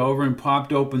flipped over and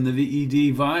popped open the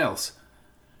VED vials.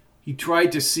 He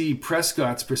tried to see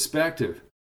Prescott's perspective,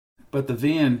 but the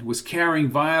van was carrying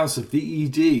vials of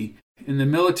VED, and the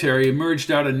military emerged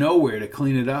out of nowhere to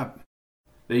clean it up.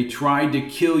 They tried to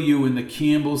kill you in the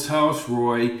Campbell's house,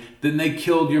 Roy. Then they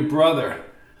killed your brother.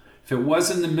 If it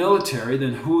wasn't the military,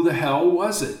 then who the hell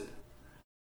was it?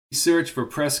 He searched for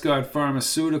Prescott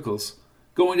Pharmaceuticals.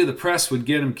 Going to the press would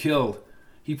get him killed.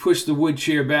 He pushed the wood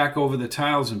chair back over the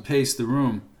tiles and paced the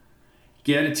room.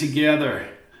 Get it together.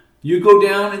 You go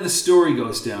down and the story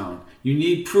goes down. You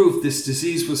need proof this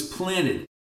disease was planted.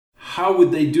 How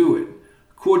would they do it?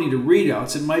 According to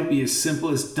readouts, it might be as simple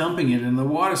as dumping it in the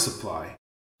water supply.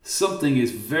 Something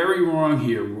is very wrong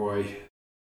here, Roy.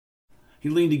 He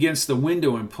leaned against the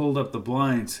window and pulled up the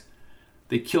blinds.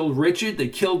 They killed Richard, they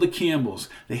killed the Campbells.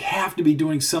 They have to be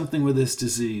doing something with this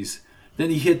disease. Then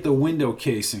he hit the window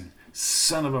casing.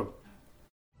 Son of a...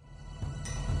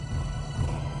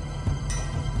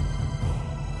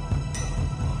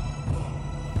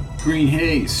 Green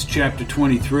Haze, Chapter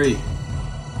 23.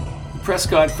 The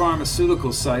Prescott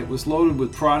Pharmaceutical site was loaded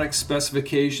with product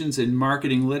specifications and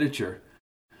marketing literature.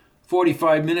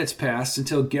 45 minutes passed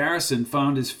until Garrison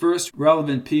found his first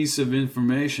relevant piece of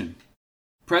information.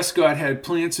 Prescott had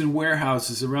plants and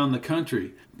warehouses around the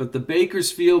country, but the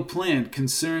Bakersfield plant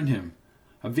concerned him.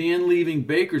 A van leaving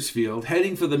Bakersfield,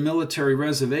 heading for the military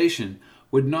reservation,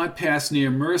 would not pass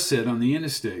near Merced on the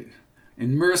interstate.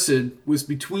 And Merced was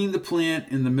between the plant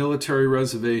and the military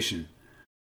reservation.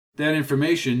 That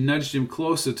information nudged him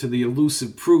closer to the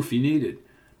elusive proof he needed,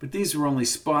 but these were only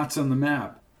spots on the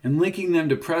map, and linking them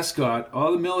to Prescott,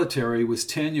 all the military, was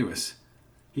tenuous.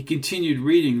 He continued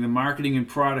reading the marketing and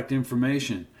product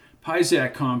information.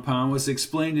 HAZE compound was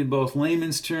explained in both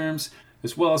layman's terms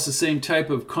as well as the same type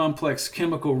of complex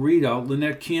chemical readout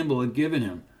Lynette Campbell had given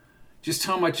him. Just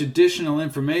how much additional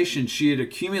information she had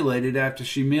accumulated after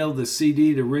she mailed the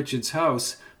CD to Richard's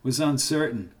house was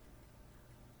uncertain.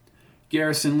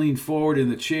 Garrison leaned forward in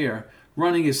the chair,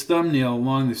 running his thumbnail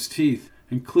along his teeth,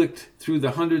 and clicked through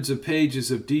the hundreds of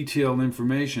pages of detailed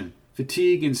information.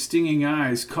 Fatigue and stinging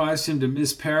eyes caused him to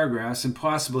miss paragraphs and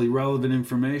possibly relevant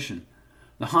information.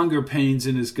 The hunger pains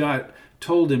in his gut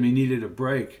told him he needed a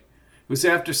break. It was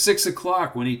after 6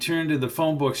 o'clock when he turned to the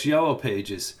phone book's yellow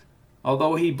pages.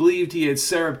 Although he believed he had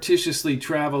surreptitiously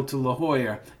traveled to La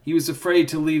Jolla, he was afraid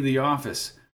to leave the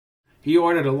office. He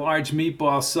ordered a large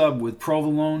meatball sub with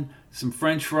provolone, some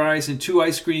French fries, and 2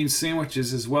 ice cream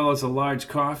sandwiches as well as a large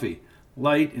coffee,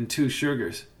 light and 2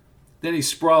 sugars. Then he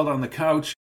sprawled on the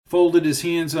couch, folded his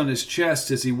hands on his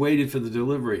chest as he waited for the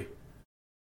delivery.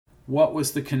 What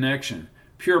was the connection?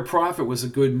 Pure profit was a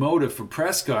good motive for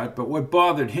Prescott, but what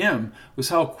bothered him was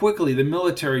how quickly the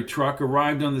military truck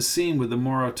arrived on the scene with the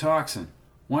morotoxin.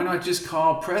 Why not just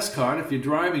call Prescott if you're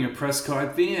driving a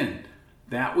Prescott van?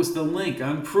 That was the link,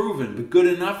 unproven, but good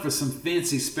enough for some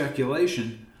fancy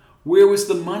speculation. Where was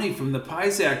the money from the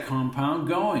HAZE compound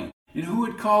going? And who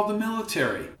had called the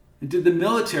military? And did the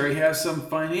military have some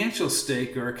financial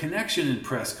stake or a connection in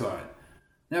Prescott?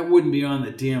 That wouldn't be on the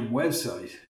damn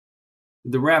website.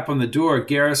 With the rap on the door,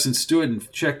 Garrison stood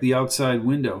and checked the outside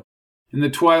window. In the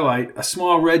twilight, a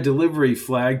small red delivery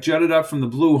flag jutted up from the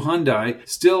blue Hyundai,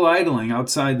 still idling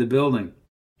outside the building.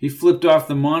 He flipped off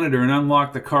the monitor and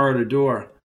unlocked the corridor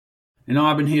door. An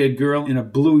auburn-haired girl in a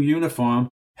blue uniform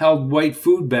held white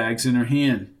food bags in her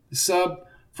hand. The sub,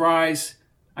 fries,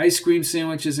 ice cream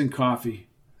sandwiches, and coffee.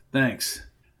 Thanks.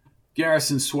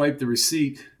 Garrison swiped the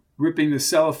receipt, ripping the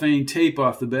cellophane tape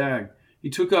off the bag. He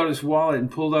took out his wallet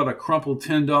and pulled out a crumpled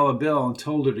 $10 bill and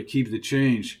told her to keep the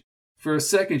change. For a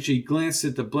second, she glanced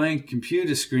at the blank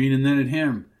computer screen and then at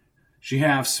him. She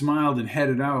half smiled and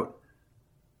headed out.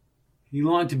 He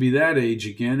longed to be that age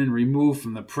again and removed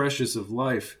from the pressures of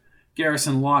life.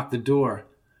 Garrison locked the door.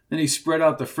 Then he spread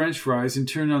out the French fries and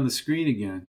turned on the screen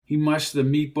again. He mushed the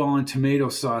meatball and tomato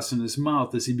sauce in his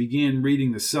mouth as he began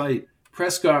reading the site.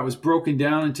 Prescott was broken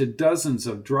down into dozens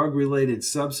of drug-related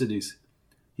subsidies.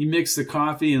 He mixed the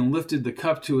coffee and lifted the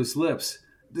cup to his lips.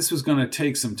 This was going to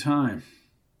take some time.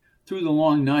 Through the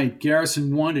long night,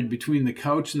 Garrison wandered between the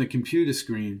couch and the computer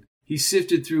screen. He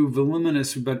sifted through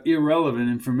voluminous but irrelevant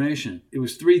information. It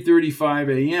was 3:35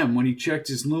 a.m. when he checked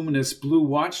his luminous blue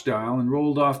watch dial and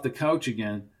rolled off the couch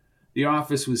again. The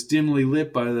office was dimly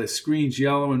lit by the screen's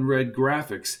yellow and red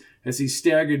graphics as he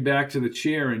staggered back to the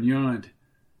chair and yawned.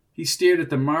 He stared at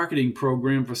the marketing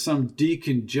program for some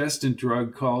decongestant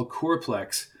drug called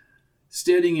Corplex.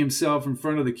 Steadying himself in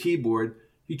front of the keyboard,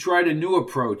 he tried a new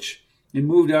approach and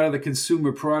moved out of the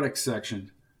consumer products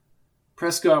section.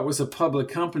 Prescott was a public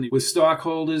company with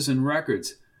stockholders and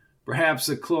records. Perhaps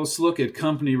a close look at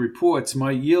company reports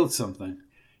might yield something.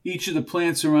 Each of the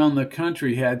plants around the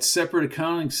country had separate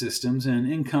accounting systems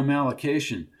and income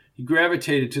allocation. He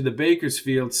gravitated to the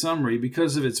Bakersfield summary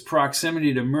because of its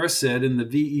proximity to Merced and the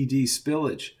VED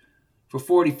spillage. For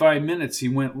 45 minutes he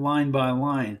went line by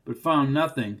line, but found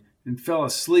nothing and fell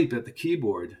asleep at the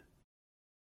keyboard.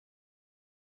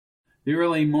 The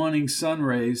early morning sun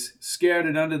rays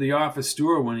scattered under the office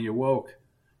door when he awoke.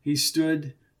 He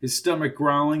stood, his stomach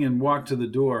growling, and walked to the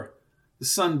door. The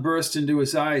sun burst into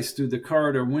his eyes through the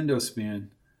corridor window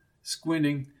span.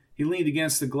 Squinting, he leaned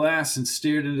against the glass and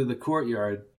stared into the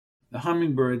courtyard. The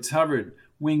hummingbirds hovered,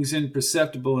 wings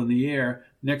imperceptible in the air,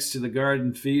 next to the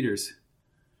garden feeders.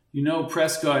 You know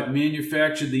Prescott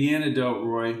manufactured the antidote,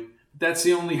 Roy. That's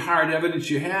the only hard evidence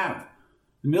you have.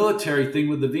 The military thing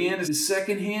with the van is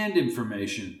second-hand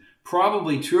information.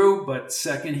 Probably true, but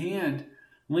second-hand.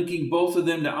 Linking both of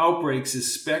them to outbreaks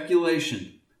is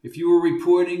speculation. If you were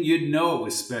reporting, you'd know it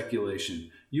was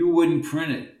speculation. You wouldn't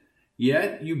print it.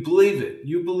 Yet, you believe it.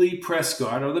 You believe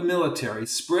Prescott or the military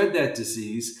spread that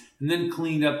disease and then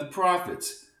cleaned up the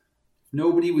profits. If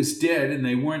nobody was dead and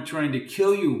they weren't trying to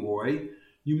kill you, Roy,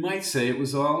 you might say it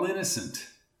was all innocent.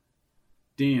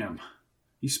 Damn.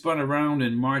 He spun around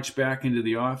and marched back into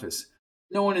the office.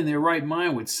 No one in their right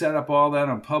mind would set up all that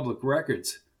on public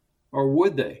records. Or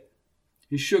would they?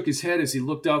 He shook his head as he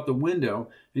looked out the window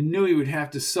and knew he would have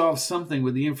to solve something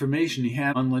with the information he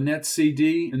had on Lynette's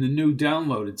CD and the new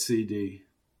downloaded CD.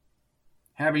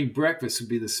 Having breakfast would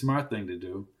be the smart thing to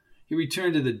do. He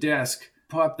returned to the desk,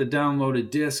 popped the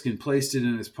downloaded disc, and placed it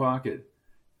in his pocket.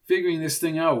 Figuring this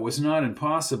thing out was not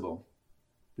impossible.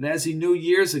 But as he knew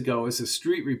years ago as a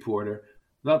street reporter,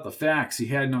 without the facts he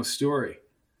had no story.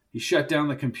 He shut down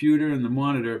the computer and the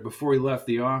monitor before he left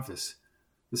the office.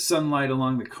 The sunlight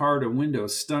along the corridor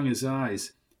windows stung his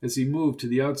eyes as he moved to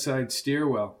the outside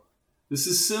stairwell. This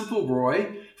is simple,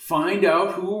 Roy. Find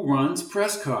out who runs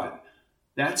Prescott.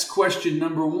 That's question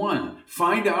number one.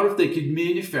 Find out if they could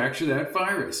manufacture that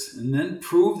virus, and then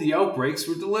prove the outbreaks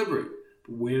were deliberate.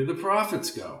 But where do the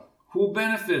profits go? Who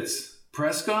benefits?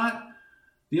 Prescott?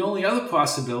 The only other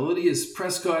possibility is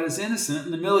Prescott is innocent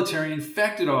and the military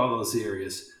infected all those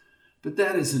areas. But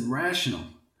that isn't rational.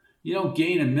 You don't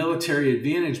gain a military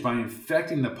advantage by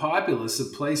infecting the populace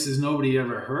of places nobody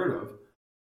ever heard of.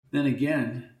 Then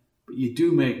again, but you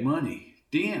do make money.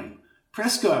 Damn,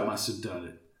 Prescott must have done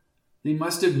it. They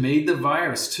must have made the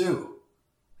virus too.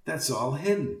 That's all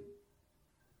hidden.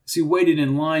 As he waited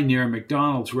in line near a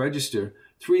McDonald's register,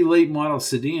 3 late-model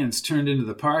sedans turned into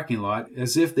the parking lot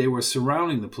as if they were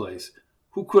surrounding the place.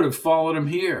 Who could have followed him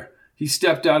here? He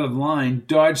stepped out of line,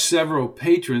 dodged several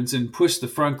patrons, and pushed the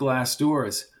front glass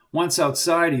doors. Once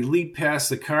outside, he leaped past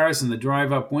the cars in the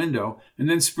drive-up window and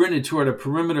then sprinted toward a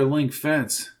perimeter-link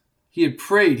fence. He had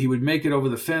prayed he would make it over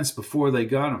the fence before they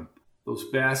got him. Those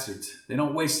bastards, they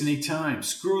don't waste any time.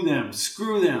 Screw them,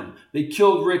 screw them. They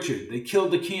killed Richard. They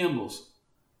killed the Campbells.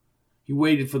 He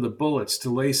waited for the bullets to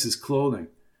lace his clothing.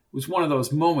 It was one of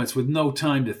those moments with no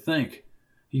time to think.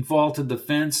 He vaulted the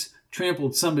fence,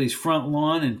 trampled somebody's front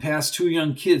lawn, and passed 2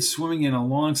 young kids swimming in a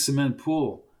long cement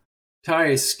pool.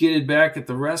 Tires skidded back at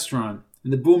the restaurant,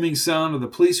 and the booming sound of the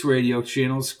police radio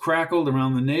channels crackled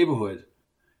around the neighborhood.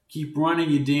 Keep running,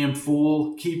 you damn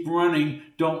fool. Keep running.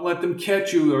 Don't let them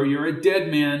catch you, or you're a dead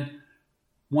man.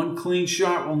 1 clean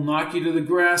shot will knock you to the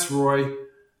grass, Roy.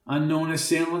 Unknown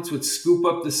assailants would scoop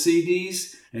up the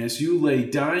CDs as you lay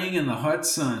dying in the hot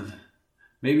sun.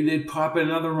 Maybe they'd pop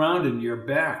another round into your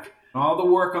back. All the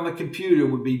work on the computer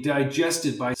would be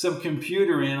digested by some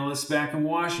computer analysts back in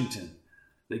Washington.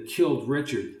 They killed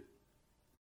Richard.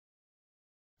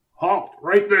 Halt,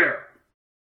 right there.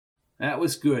 That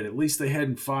was good. At least they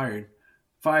hadn't fired.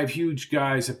 5 huge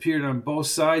guys appeared on both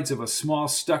sides of a small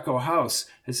stucco house,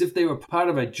 as if they were part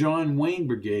of a John Wayne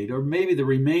brigade, or maybe the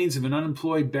remains of an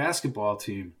unemployed basketball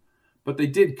team. But they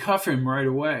did cuff him right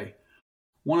away.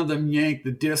 One of them yanked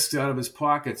the discs out of his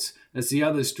pockets as the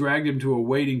others dragged him to a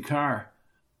waiting car.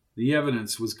 The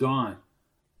evidence was gone.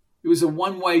 It was a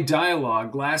one-way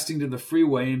dialogue lasting to the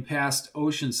freeway and past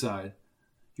Oceanside.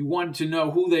 He wanted to know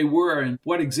who they were and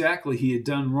what exactly he had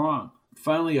done wrong.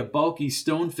 Finally, a bulky,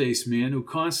 stone-faced man who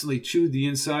constantly chewed the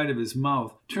inside of his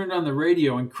mouth turned on the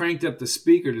radio and cranked up the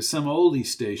speaker to some oldie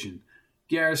station.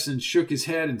 Garrison shook his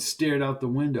head and stared out the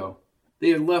window. They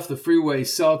had left the freeway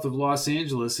south of Los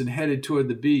Angeles and headed toward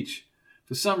the beach.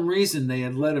 For some reason, they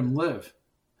had let him live.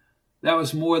 That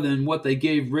was more than what they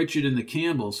gave Richard and the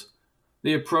Campbells.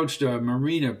 They approached a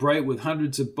marina bright with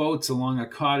hundreds of boats along a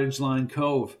cottage-lined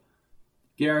cove.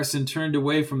 Garrison turned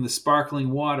away from the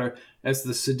sparkling water as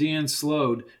the sedan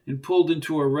slowed and pulled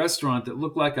into a restaurant that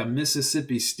looked like a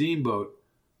Mississippi steamboat.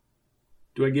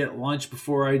 Do I get lunch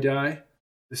before I die?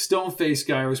 The stone-faced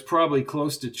guy was probably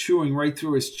close to chewing right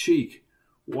through his cheek.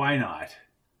 Why not?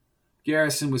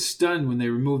 Garrison was stunned when they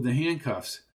removed the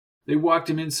handcuffs. They walked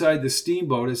him inside the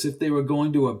steamboat as if they were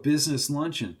going to a business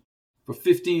luncheon. For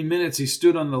 15 minutes he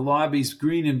stood on the lobby's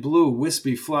green and blue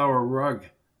wispy flower rug.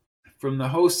 From the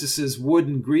hostess's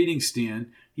wooden greeting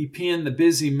stand, he panned the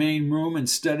busy main room and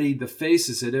studied the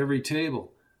faces at every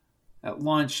table. At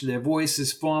lunch, their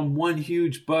voices formed one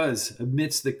huge buzz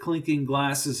amidst the clinking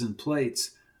glasses and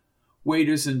plates.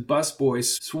 Waiters and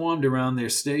busboys swarmed around their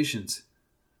stations.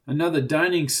 Another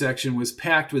dining section was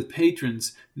packed with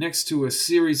patrons next to a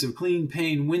series of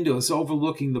clean-pane windows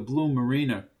overlooking the blue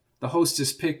marina. The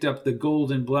hostess picked up the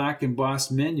gold and black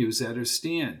embossed menus at her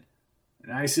stand.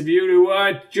 "Nice of you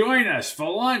to join us for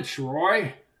lunch,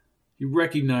 Roy." He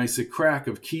recognized the crack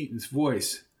of Keaton's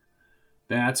voice.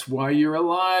 "That's why you're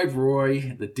alive,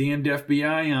 Roy. The damned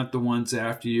FBI aren't the ones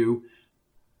after you."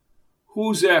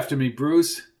 "Who's after me,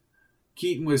 Bruce?"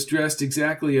 Keaton was dressed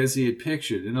exactly as he had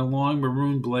pictured, in a long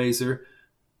maroon blazer,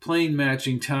 plain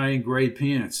matching tie, and gray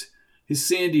pants. His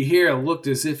sandy hair looked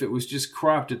as if it was just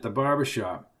cropped at the barber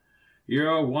shop.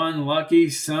 "You're one lucky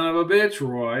son of a bitch,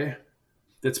 Roy."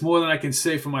 "That's more than I can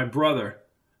say for my brother."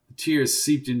 The tears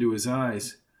seeped into his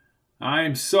eyes.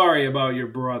 "I'm sorry about your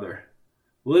brother.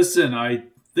 Listen, I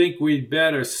think we'd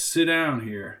better sit down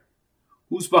here."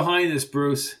 "Who's behind this,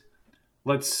 Bruce?"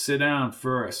 "Let's sit down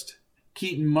first."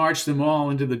 Keaton marched them all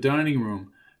into the dining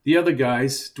room. The other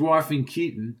guys, dwarfing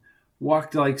Keaton,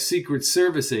 walked like Secret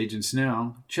Service agents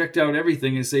now, checked out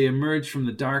everything as they emerged from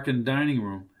the darkened dining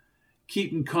room.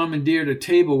 Keaton commandeered a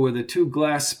table where the 2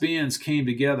 glass spans came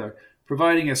together,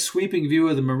 providing a sweeping view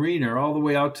of the marina all the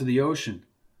way out to the ocean.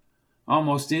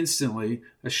 Almost instantly,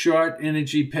 a short,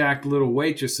 energy-packed little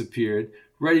waitress appeared,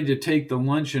 ready to take the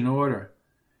luncheon order.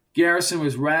 Garrison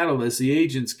was rattled as the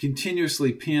agents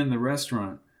continuously panned the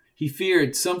restaurant. He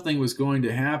feared something was going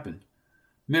to happen.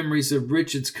 Memories of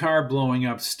Richard's car blowing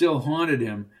up still haunted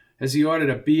him as he ordered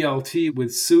a BLT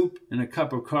with soup and a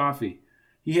cup of coffee.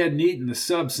 He hadn't eaten the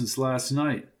sub since last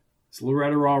night. "Is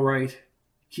Loretta all right?"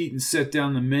 Keaton set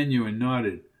down the menu and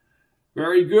nodded.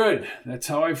 "Very good. That's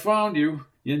how I found you.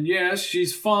 And yes,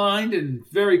 she's fine and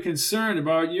very concerned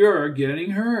about your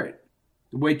getting hurt."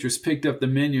 The waitress picked up the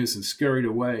menus and scurried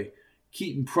away.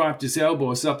 Keaton propped his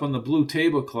elbows up on the blue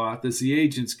tablecloth as the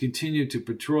agents continued to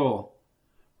patrol.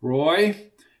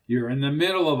 "Roy, you're in the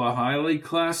middle of a highly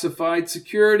classified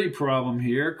security problem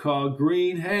here called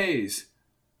green haze."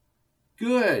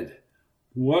 "Good."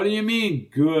 "What do you mean,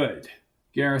 good?"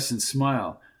 Garrison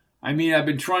smiled. "I mean, I've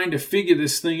been trying to figure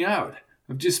this thing out.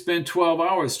 I've just spent 12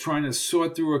 hours trying to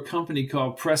sort through a company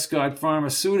called Prescott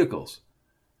Pharmaceuticals."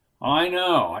 "I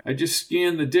know. I just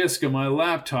scanned the disk on my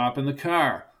laptop in the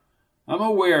car. I'm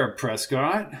aware of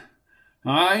Prescott.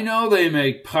 I know they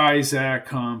make Pisac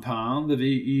compound, the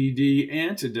VED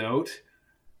antidote.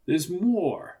 There's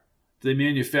more. Do they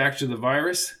manufacture the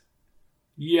virus?"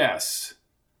 "Yes."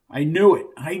 I knew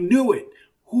it.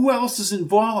 Who else is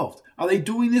involved? Are they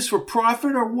doing this for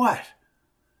profit or what?"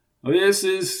 "This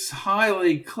is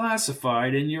highly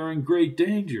classified and you're in great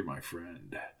danger, my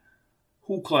friend."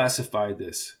 "Who classified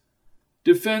this?"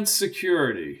 "Defense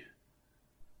Security."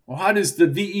 "Well, how does the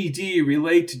VED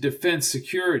relate to defense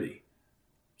security?"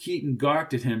 Keaton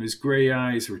gawked at him. His gray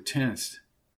eyes were tensed.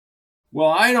 "Well,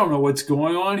 I don't know what's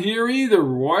going on here either,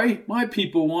 Roy. My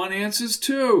people want answers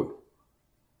too."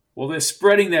 "Well, they're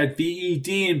spreading that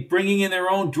VED and bringing in their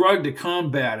own drug to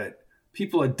combat it.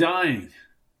 People are dying.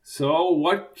 So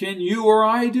what can you or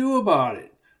I do about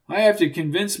it? I have to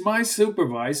convince my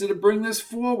supervisor to bring this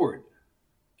forward.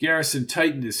 Garrison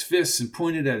tightened his fists and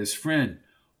pointed at his friend.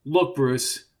 Look,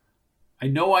 Bruce, I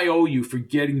know I owe you for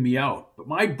getting me out, but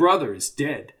my brother is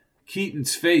dead.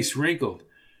 Keaton's face wrinkled.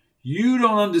 You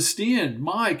don't understand.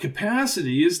 My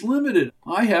capacity is limited.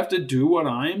 I have to do what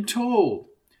I am told.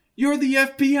 You're the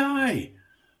FBI.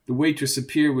 The waitress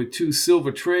appeared with 2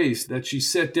 silver trays that she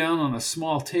set down on a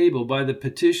small table by the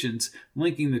partitions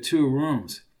linking the 2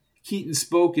 rooms. Keaton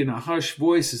spoke in a hushed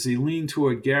voice as he leaned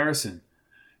toward Garrison.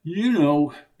 You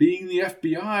know, being the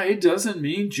FBI doesn't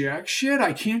mean jack shit.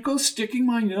 I can't go sticking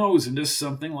my nose into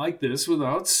something like this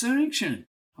without sanction.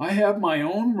 I have my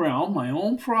own realm, my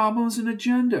own problems and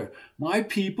agenda. My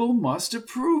people must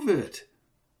approve it.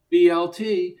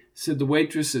 BLT, said the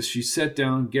waitress as she set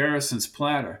down Garrison's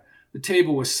platter. The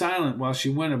table was silent while she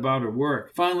went about her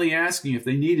work, finally asking if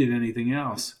they needed anything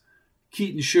else.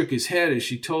 Keaton shook his head as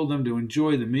she told them to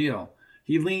enjoy the meal.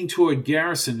 He leaned toward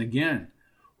Garrison again.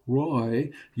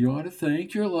 Roy, you ought to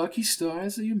thank your lucky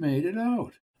stars that you made it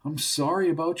out. I'm sorry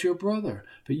about your brother,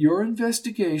 but your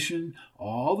investigation,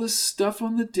 all the stuff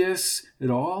on the discs, it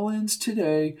all ends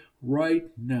today, right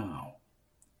now.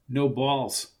 No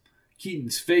balls.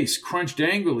 Keaton's face crunched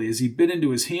angrily as he bit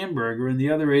into his hamburger and the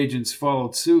other agents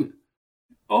followed suit.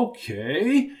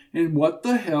 Okay, and what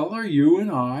the hell are you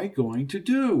and I going to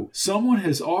do? Someone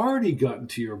has already gotten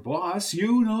to your boss.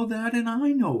 You know that and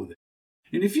I know that.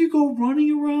 And if you go running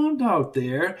around out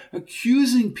there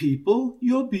accusing people,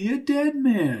 you'll be a dead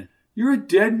man. You're a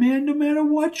dead man no matter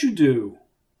what you do.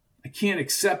 I can't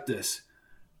accept this.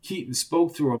 Keaton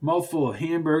spoke through a mouthful of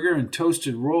hamburger and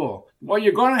toasted roll. Well,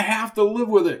 you're going to have to live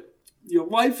with it. Your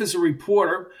life as a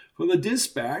reporter for the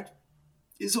Dispatch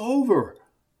is over.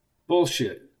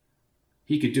 Bullshit.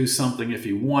 He could do something if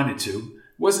he wanted to.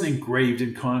 It wasn't engraved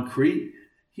in concrete.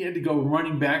 He had to go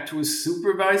running back to his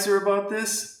supervisor about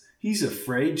this. He's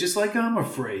afraid, just like I'm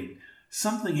afraid.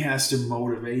 Something has to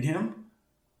motivate him.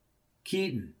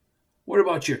 Keaton, what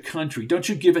about your country? Don't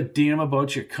you give a damn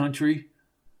about your country?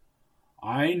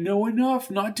 I know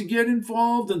enough not to get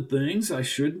involved in things I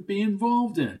shouldn't be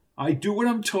involved in. I do what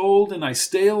I'm told and I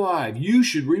stay alive. You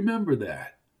should remember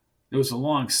that. There was a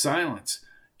long silence.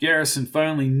 Garrison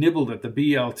finally nibbled at the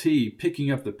BLT,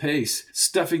 picking up the pace,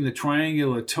 stuffing the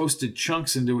triangular toasted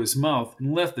chunks into his mouth,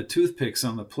 and left the toothpicks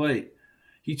on the plate.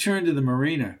 He turned to the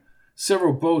marina.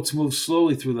 Several boats moved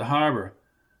slowly through the harbor.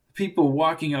 The people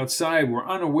walking outside were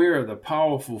unaware of the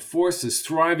powerful forces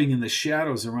thriving in the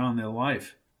shadows around their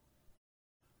life.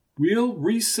 We'll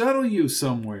resettle you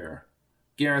somewhere.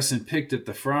 Garrison picked at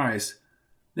the fries.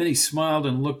 Then he smiled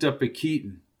and looked up at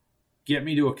Keaton. Get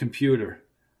me to a computer.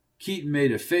 Keaton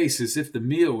made a face as if the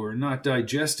meal were not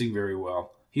digesting very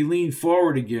well. He leaned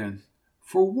forward again.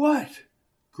 For what?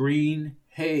 Green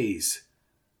haze.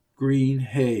 Green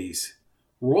haze.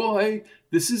 Roy,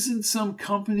 this isn't some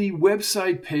company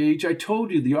website page. I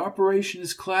told you the operation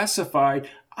is classified.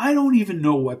 I don't even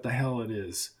know what the hell it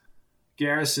is.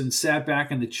 Garrison sat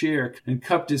back in the chair and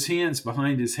cupped his hands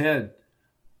behind his head.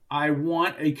 I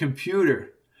want a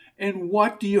computer. And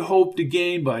what do you hope to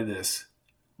gain by this?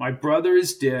 My brother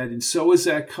is dead, and so is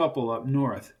that couple up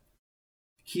north.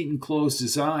 Keaton closed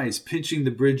his eyes, pinching the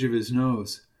bridge of his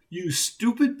nose. You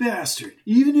stupid bastard.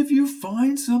 Even if you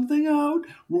find something out,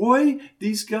 Roy,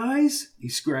 these guys... He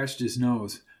scratched his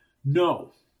nose.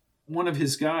 No. One of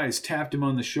his guys tapped him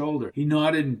on the shoulder. He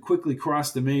nodded and quickly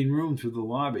crossed the main room through the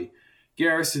lobby.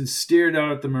 Garrison stared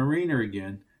out at the marina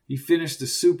again. He finished the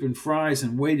soup and fries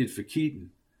and waited for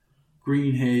Keaton.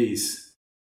 Green haze.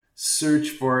 Search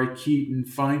for it, Keaton.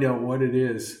 Find out what it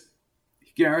is.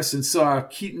 Garrison saw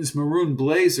Keaton's maroon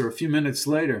blazer a few minutes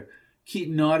later.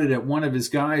 Keaton nodded at one of his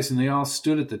guys and they all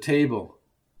stood at the table.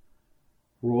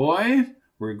 Roy,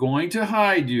 we're going to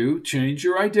hide you. Change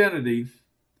your identity.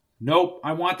 Nope,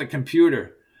 I want the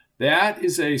computer. That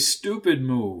is a stupid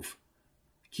move.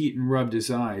 Keaton rubbed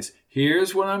his eyes.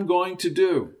 Here's what I'm going to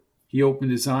do. He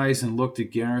opened his eyes and looked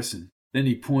at Garrison. Then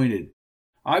he pointed.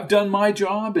 I've done my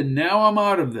job and now I'm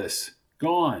out of this.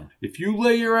 Gone. If you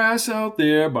lay your ass out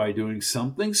there by doing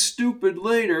something stupid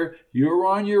later, you're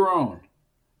on your own.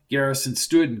 Garrison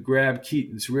stood and grabbed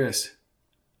Keaton's wrist.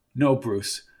 No,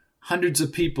 Bruce. Hundreds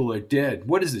of people are dead.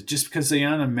 What is it, just because they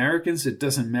aren't Americans it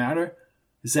doesn't matter?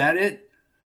 Is that it?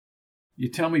 You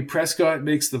tell me Prescott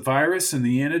makes the virus and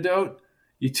the antidote?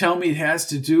 You tell me it has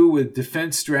to do with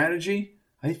defense strategy?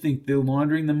 I think they're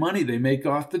laundering the money they make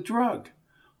off the drug.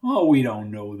 Oh, we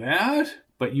don't know that.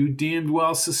 But you damned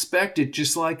well suspect it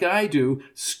just like I do.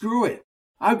 Screw it.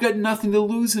 I've got nothing to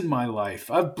lose in my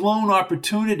life. I've blown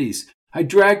opportunities. I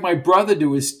dragged my brother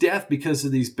to his death because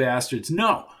of these bastards.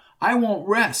 No, I won't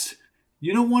rest.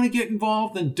 You don't want to get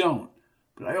involved, then don't.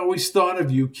 But I always thought of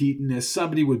you, Keaton, as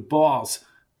somebody with balls.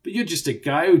 But you're just a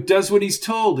guy who does what he's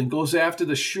told and goes after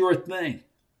the sure thing."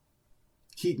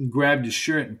 Keaton grabbed his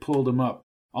shirt and pulled him up.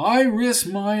 "I risked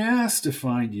my ass to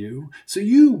find you, so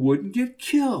you wouldn't get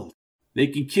killed. They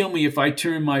can kill me if I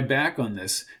turn my back on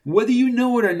this. Whether you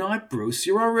know it or not, Bruce,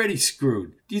 you're already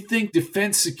screwed. Do you think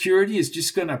Defense Security is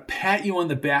just going to pat you on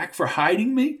the back for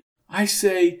hiding me? I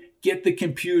say, get the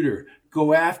computer.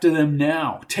 Go after them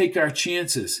now. Take our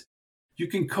chances. You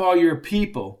can call your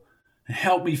people and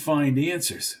help me find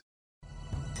answers."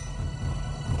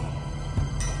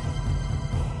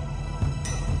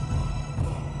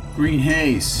 Green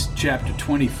Haze, Chapter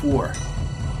 24.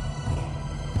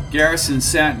 Garrison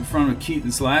sat in front of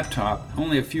Keaton's laptop,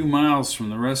 only a few miles from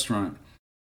the restaurant.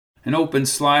 An open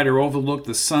slider overlooked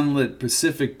the sunlit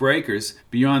Pacific breakers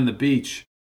beyond the beach.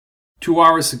 2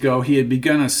 hours ago, he had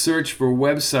begun a search for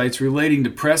websites relating to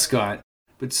Prescott,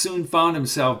 but soon found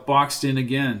himself boxed in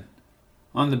again.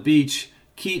 On the beach,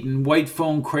 Keaton, white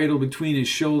foam cradled between his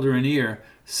shoulder and ear,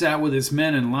 sat with his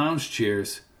men in lounge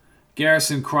chairs.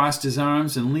 Garrison crossed his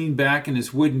arms and leaned back in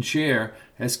his wooden chair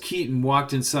as Keaton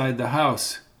walked inside the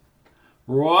house.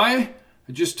 "Roy,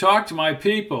 I just talked to my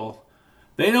people.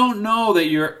 They don't know that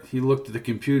you're—" He looked at the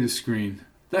computer screen.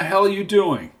 "The hell are you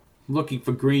doing?" "Looking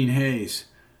for Green Haze."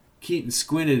 Keaton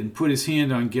squinted and put his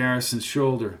hand on Garrison's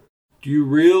shoulder. "Do you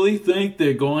really think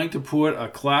they're going to put a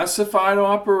classified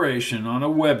operation on a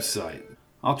website?"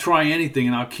 "I'll try anything,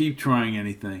 and I'll keep trying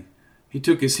anything." He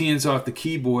took his hands off the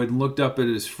keyboard and looked up at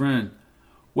his friend.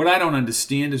 "What I don't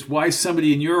understand is why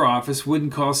somebody in your office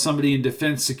wouldn't call somebody in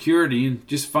Defense Security and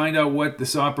just find out what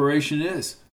this operation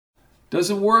is."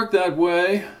 "Doesn't work that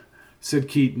way," said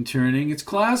Keaton, turning. "It's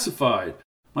classified.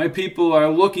 My people are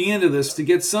looking into this to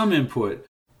get some input."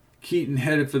 Keaton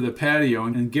headed for the patio,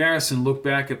 and Garrison looked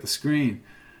back at the screen.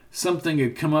 Something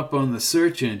had come up on the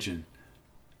search engine.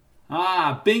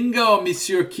 "Ah, bingo,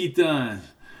 Monsieur Keaton."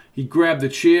 He grabbed the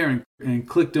chair and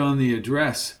clicked on the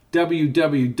address,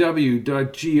 www.grah.com.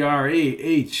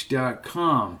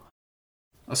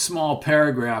 A small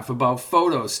paragraph about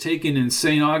photos taken in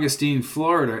St. Augustine,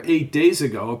 Florida, 8 days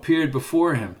ago appeared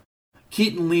before him.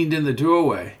 Keaton leaned in the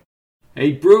doorway.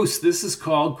 "Hey, Bruce, this is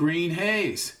called Green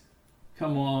Haze."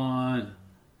 "Come on.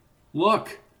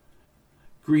 Look."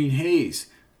 Green Haze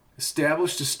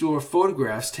established to store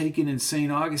photographs taken in St.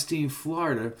 Augustine,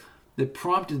 Florida that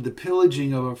prompted the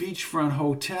pillaging of a beachfront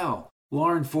hotel.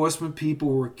 Law enforcement people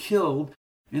were killed,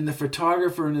 and the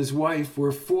photographer and his wife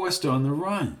were forced on the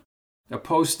run. A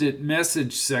post-it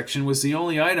message section was the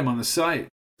only item on the site.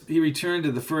 He returned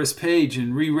to the first page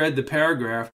and reread the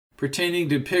paragraph pertaining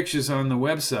to pictures on the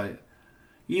website.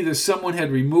 Either someone had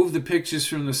removed the pictures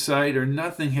from the site or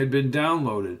nothing had been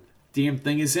downloaded. "Damn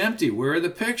thing is empty. Where are the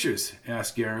pictures?"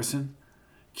 asked Garrison.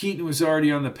 Keaton was already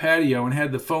on the patio and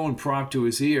had the phone propped to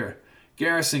his ear.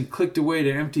 Garrison clicked away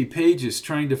to empty pages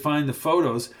trying to find the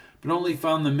photos, but only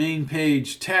found the main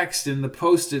page text in the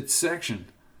post-it section.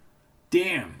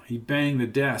 "Damn," he banged the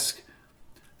desk.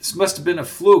 "This must have been a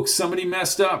fluke. Somebody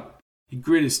messed up." He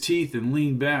grit his teeth and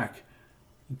leaned back.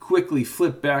 He quickly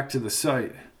flipped back to the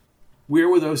site. Where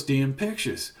were those damn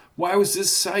pictures? Why was this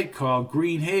site called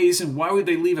Green Haze, and why would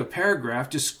they leave a paragraph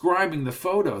describing the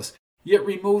photos, yet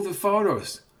remove the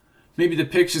photos? Maybe the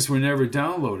pictures were never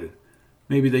downloaded.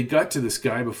 Maybe they got to this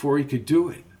guy before he could do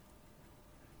it.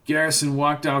 Garrison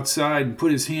walked outside and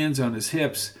put his hands on his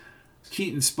hips.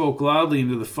 Keaton spoke loudly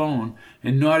into the phone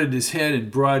and nodded his head in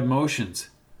broad motions.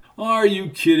 "Are you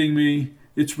kidding me?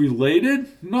 It's related?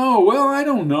 No, well, I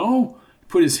don't know." He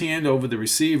put his hand over the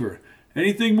receiver.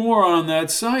 "Anything more on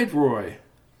that site, Roy?"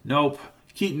 "Nope."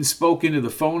 Keaton spoke into the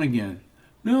phone again.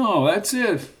 "No, that's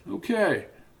it. Okay.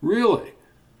 Really?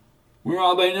 Where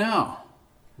are they now?"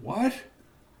 "What?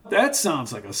 That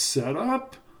sounds like a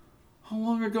setup. How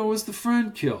long ago was the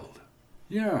friend killed?"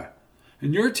 "Yeah.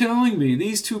 And you're telling me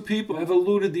these two people have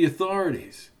eluded the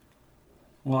authorities?"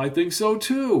 "Well, I think so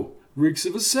too. Reeks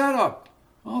of a setup.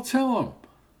 I'll tell them."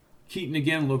 Keaton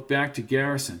again looked back to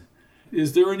Garrison.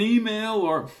 "Is there an email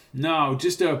or—" "No,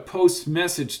 just a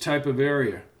post-message type of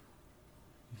area."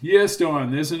 "Yes,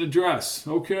 Don, there's an address."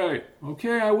 Okay,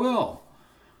 I will."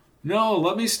 "No,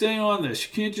 let me stay on this.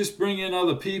 You can't just bring in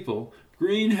other people.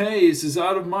 Green Haze is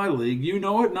out of my league. You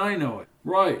know it and I know it."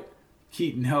 "Right."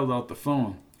 Keaton held out the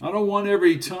phone. "I don't want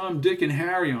every Tom, Dick, and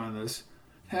Harry on this.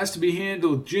 It has to be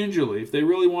handled gingerly if they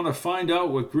really want to find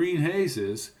out what Green Haze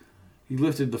is." He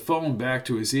lifted the phone back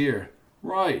to his ear.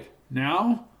 "Right.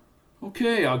 Now?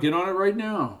 Okay, I'll get on it right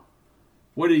now."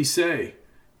 "What did he say?"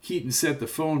 Keaton set the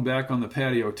phone back on the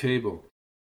patio table.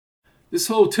 This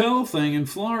hotel thing in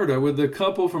Florida with the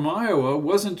couple from Iowa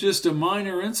wasn't just a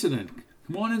minor incident.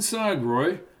 Come on inside,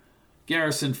 Roy.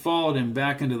 Garrison followed him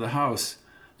back into the house.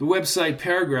 The website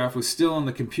paragraph was still on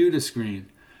the computer screen.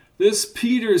 This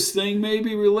Peters thing may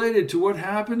be related to what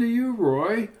happened to you,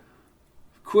 Roy.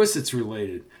 Of course it's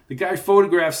related. The guy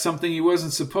photographed something he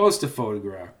wasn't supposed to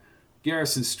photograph.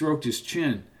 Garrison stroked his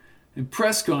chin. And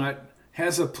Prescott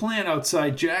has a plant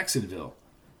outside Jacksonville.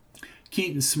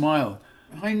 Keaton smiled.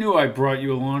 I knew I brought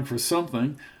you along for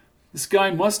something. This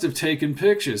guy must have taken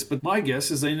pictures, but my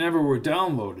guess is they never were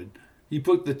downloaded. He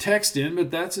put the text in,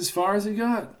 but that's as far as he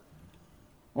got.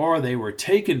 Or they were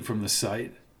taken from the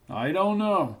site. I don't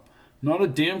know. Not a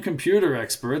damn computer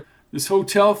expert. This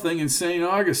hotel thing in St.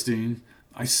 Augustine,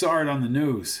 I saw it on the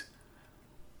news.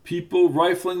 People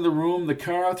rifling the room, the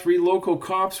car, 3 local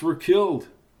cops were killed.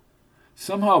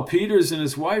 Somehow Peters and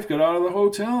his wife got out of the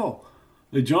hotel.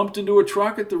 They jumped into a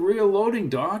truck at the rear loading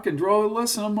dock and drove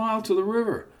less than a mile to the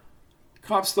river.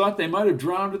 Cops thought they might have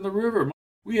drowned in the river.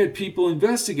 We had people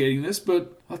investigating this,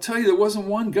 but I'll tell you, there wasn't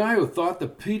one guy who thought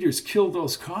that Peters killed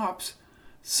those cops.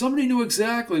 Somebody knew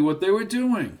exactly what they were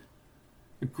doing.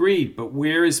 Agreed, but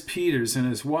where is Peters and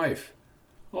his wife?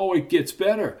 Oh, it gets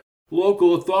better.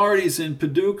 Local authorities in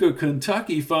Paducah,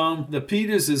 Kentucky found the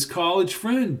Peters' college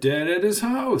friend dead at his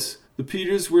house. The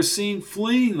Peters were seen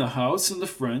fleeing the house in the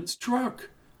friend's truck.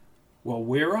 Well,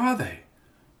 where are they?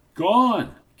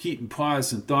 Gone. Keaton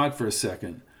paused and thought for a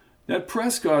second. That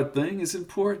Prescott thing is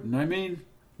important. I mean,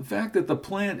 the fact that the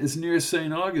plant is near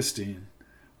St. Augustine.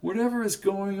 Whatever is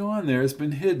going on there has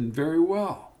been hidden very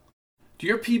well. Do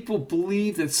your people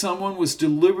believe that someone was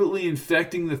deliberately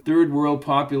infecting the third world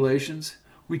populations?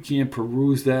 We can't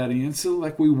peruse that answer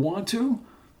like we want to.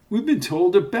 We've been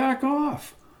told to back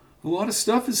off. A lot of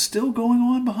stuff is still going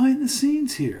on behind the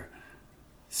scenes here.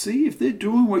 See, if they're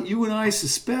doing what you and I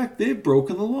suspect, they've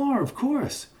broken the law, of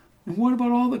course. And what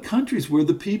about all the countries where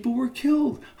the people were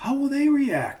killed? How will they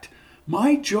react?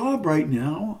 My job right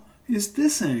now is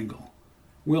this angle.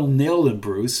 We'll nail them,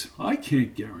 Bruce. I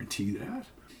can't guarantee that.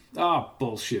 Ah,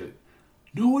 bullshit.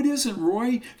 No, it isn't,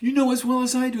 Roy. You know as well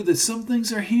as I do that some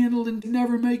things are handled and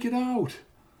never make it out.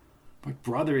 My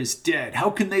brother is dead.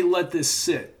 How can they let this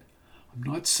sit? I'm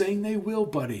not saying they will,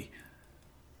 buddy.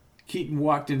 Keaton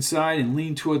walked inside and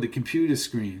leaned toward the computer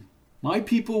screen. My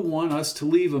people want us to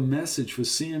leave a message for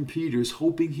Sam Peters,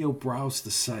 hoping he'll browse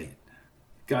the site.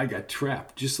 The guy got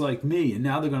trapped, just like me, and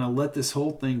now they're going to let this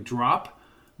whole thing drop?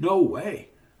 No way.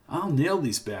 I'll nail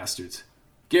these bastards.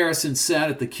 Garrison sat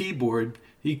at the keyboard.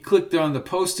 He clicked on the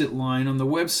post-it line on the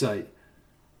website.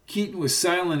 Keaton was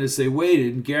silent as they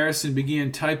waited, and Garrison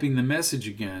began typing the message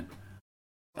again.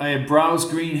 I have browsed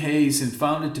Green Haze and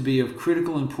found it to be of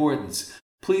critical importance.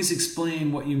 Please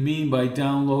explain what you mean by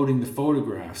downloading the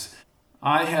photographs.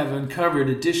 I have uncovered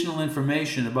additional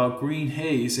information about Green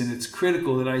Haze, and it's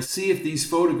critical that I see if these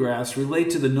photographs relate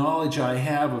to the knowledge I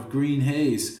have of Green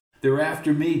Haze. They're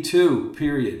after me too,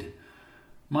 period.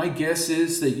 My guess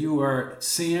is that you are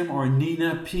Sam or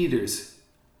Nina Peters,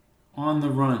 on the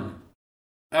run.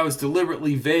 I was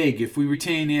deliberately vague if we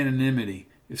retain anonymity.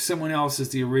 If someone else is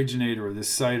the originator of this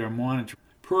site or monitor.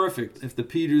 Perfect. If the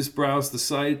Peters browse the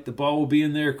site, the ball will be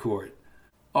in their court.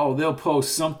 Oh, they'll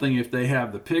post something if they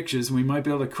have the pictures, and we might be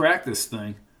able to crack this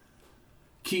thing.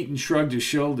 Keaton shrugged his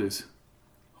shoulders.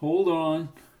 Hold on.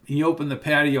 He opened the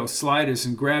patio sliders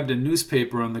and grabbed a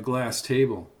newspaper on the glass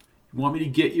table. You want me to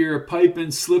get your pipe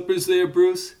and slippers there,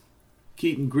 Bruce?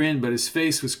 Keaton grinned, but his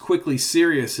face was quickly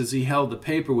serious as he held the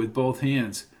paper with both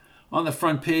hands. On the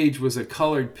front page was a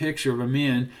colored picture of a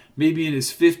man, maybe in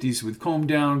his 50s, with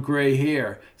combed-down gray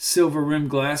hair, silver-rimmed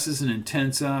glasses, and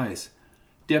intense eyes.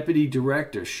 Deputy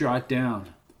Director shot down.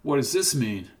 What does this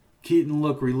mean? Keaton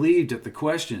looked relieved at the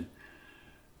question.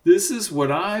 This is what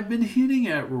I've been hinting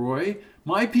at, Roy.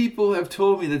 My people have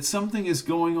told me that something is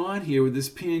going on here with this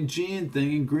Pangean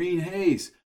thing in Green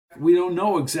Haze. We don't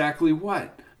know exactly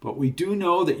what, but we do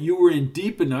know that you were in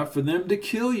deep enough for them to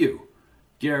kill you.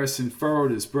 Garrison furrowed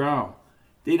his brow.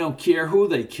 They don't care who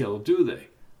they kill, do they?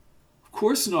 Of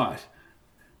course not.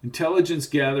 Intelligence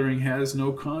gathering has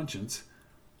no conscience.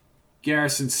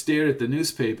 Garrison stared at the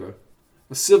newspaper.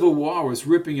 A civil war was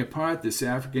ripping apart this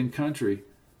African country.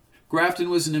 Grafton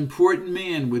was an important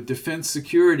man with defense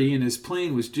security, and his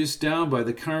plane was just down by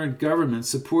the current government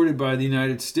supported by the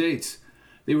United States.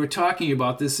 They were talking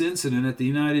about this incident at the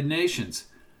United Nations.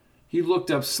 He looked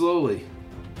up slowly.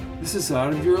 This is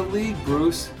out of your league,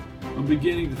 Bruce. I'm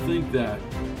beginning to think that.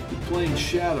 You're playing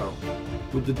shadow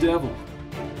with the devil.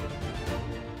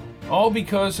 All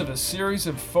because of a series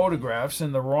of photographs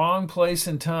in the wrong place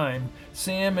and time.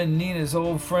 Sam and Nina's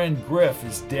old friend Griff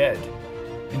is dead.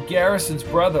 And Garrison's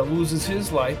brother loses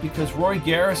his life because Roy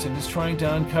Garrison is trying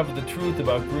to uncover the truth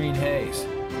about Green Haze.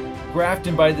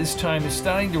 Grafton by this time is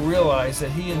starting to realize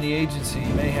that he and the agency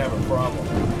may have a problem.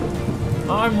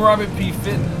 I'm Robert P.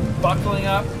 Fitton, buckling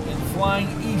up and flying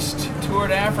east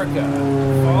toward Africa.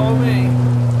 Follow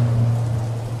me.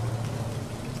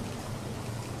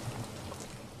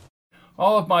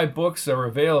 All of my books are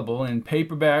available in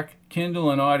paperback,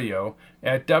 Kindle, and audio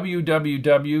at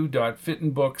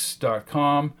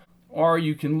www.fittonbooks.com, or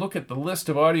you can look at the list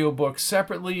of audiobooks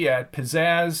separately at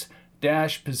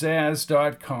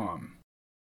pizzazz-pizzazz.com.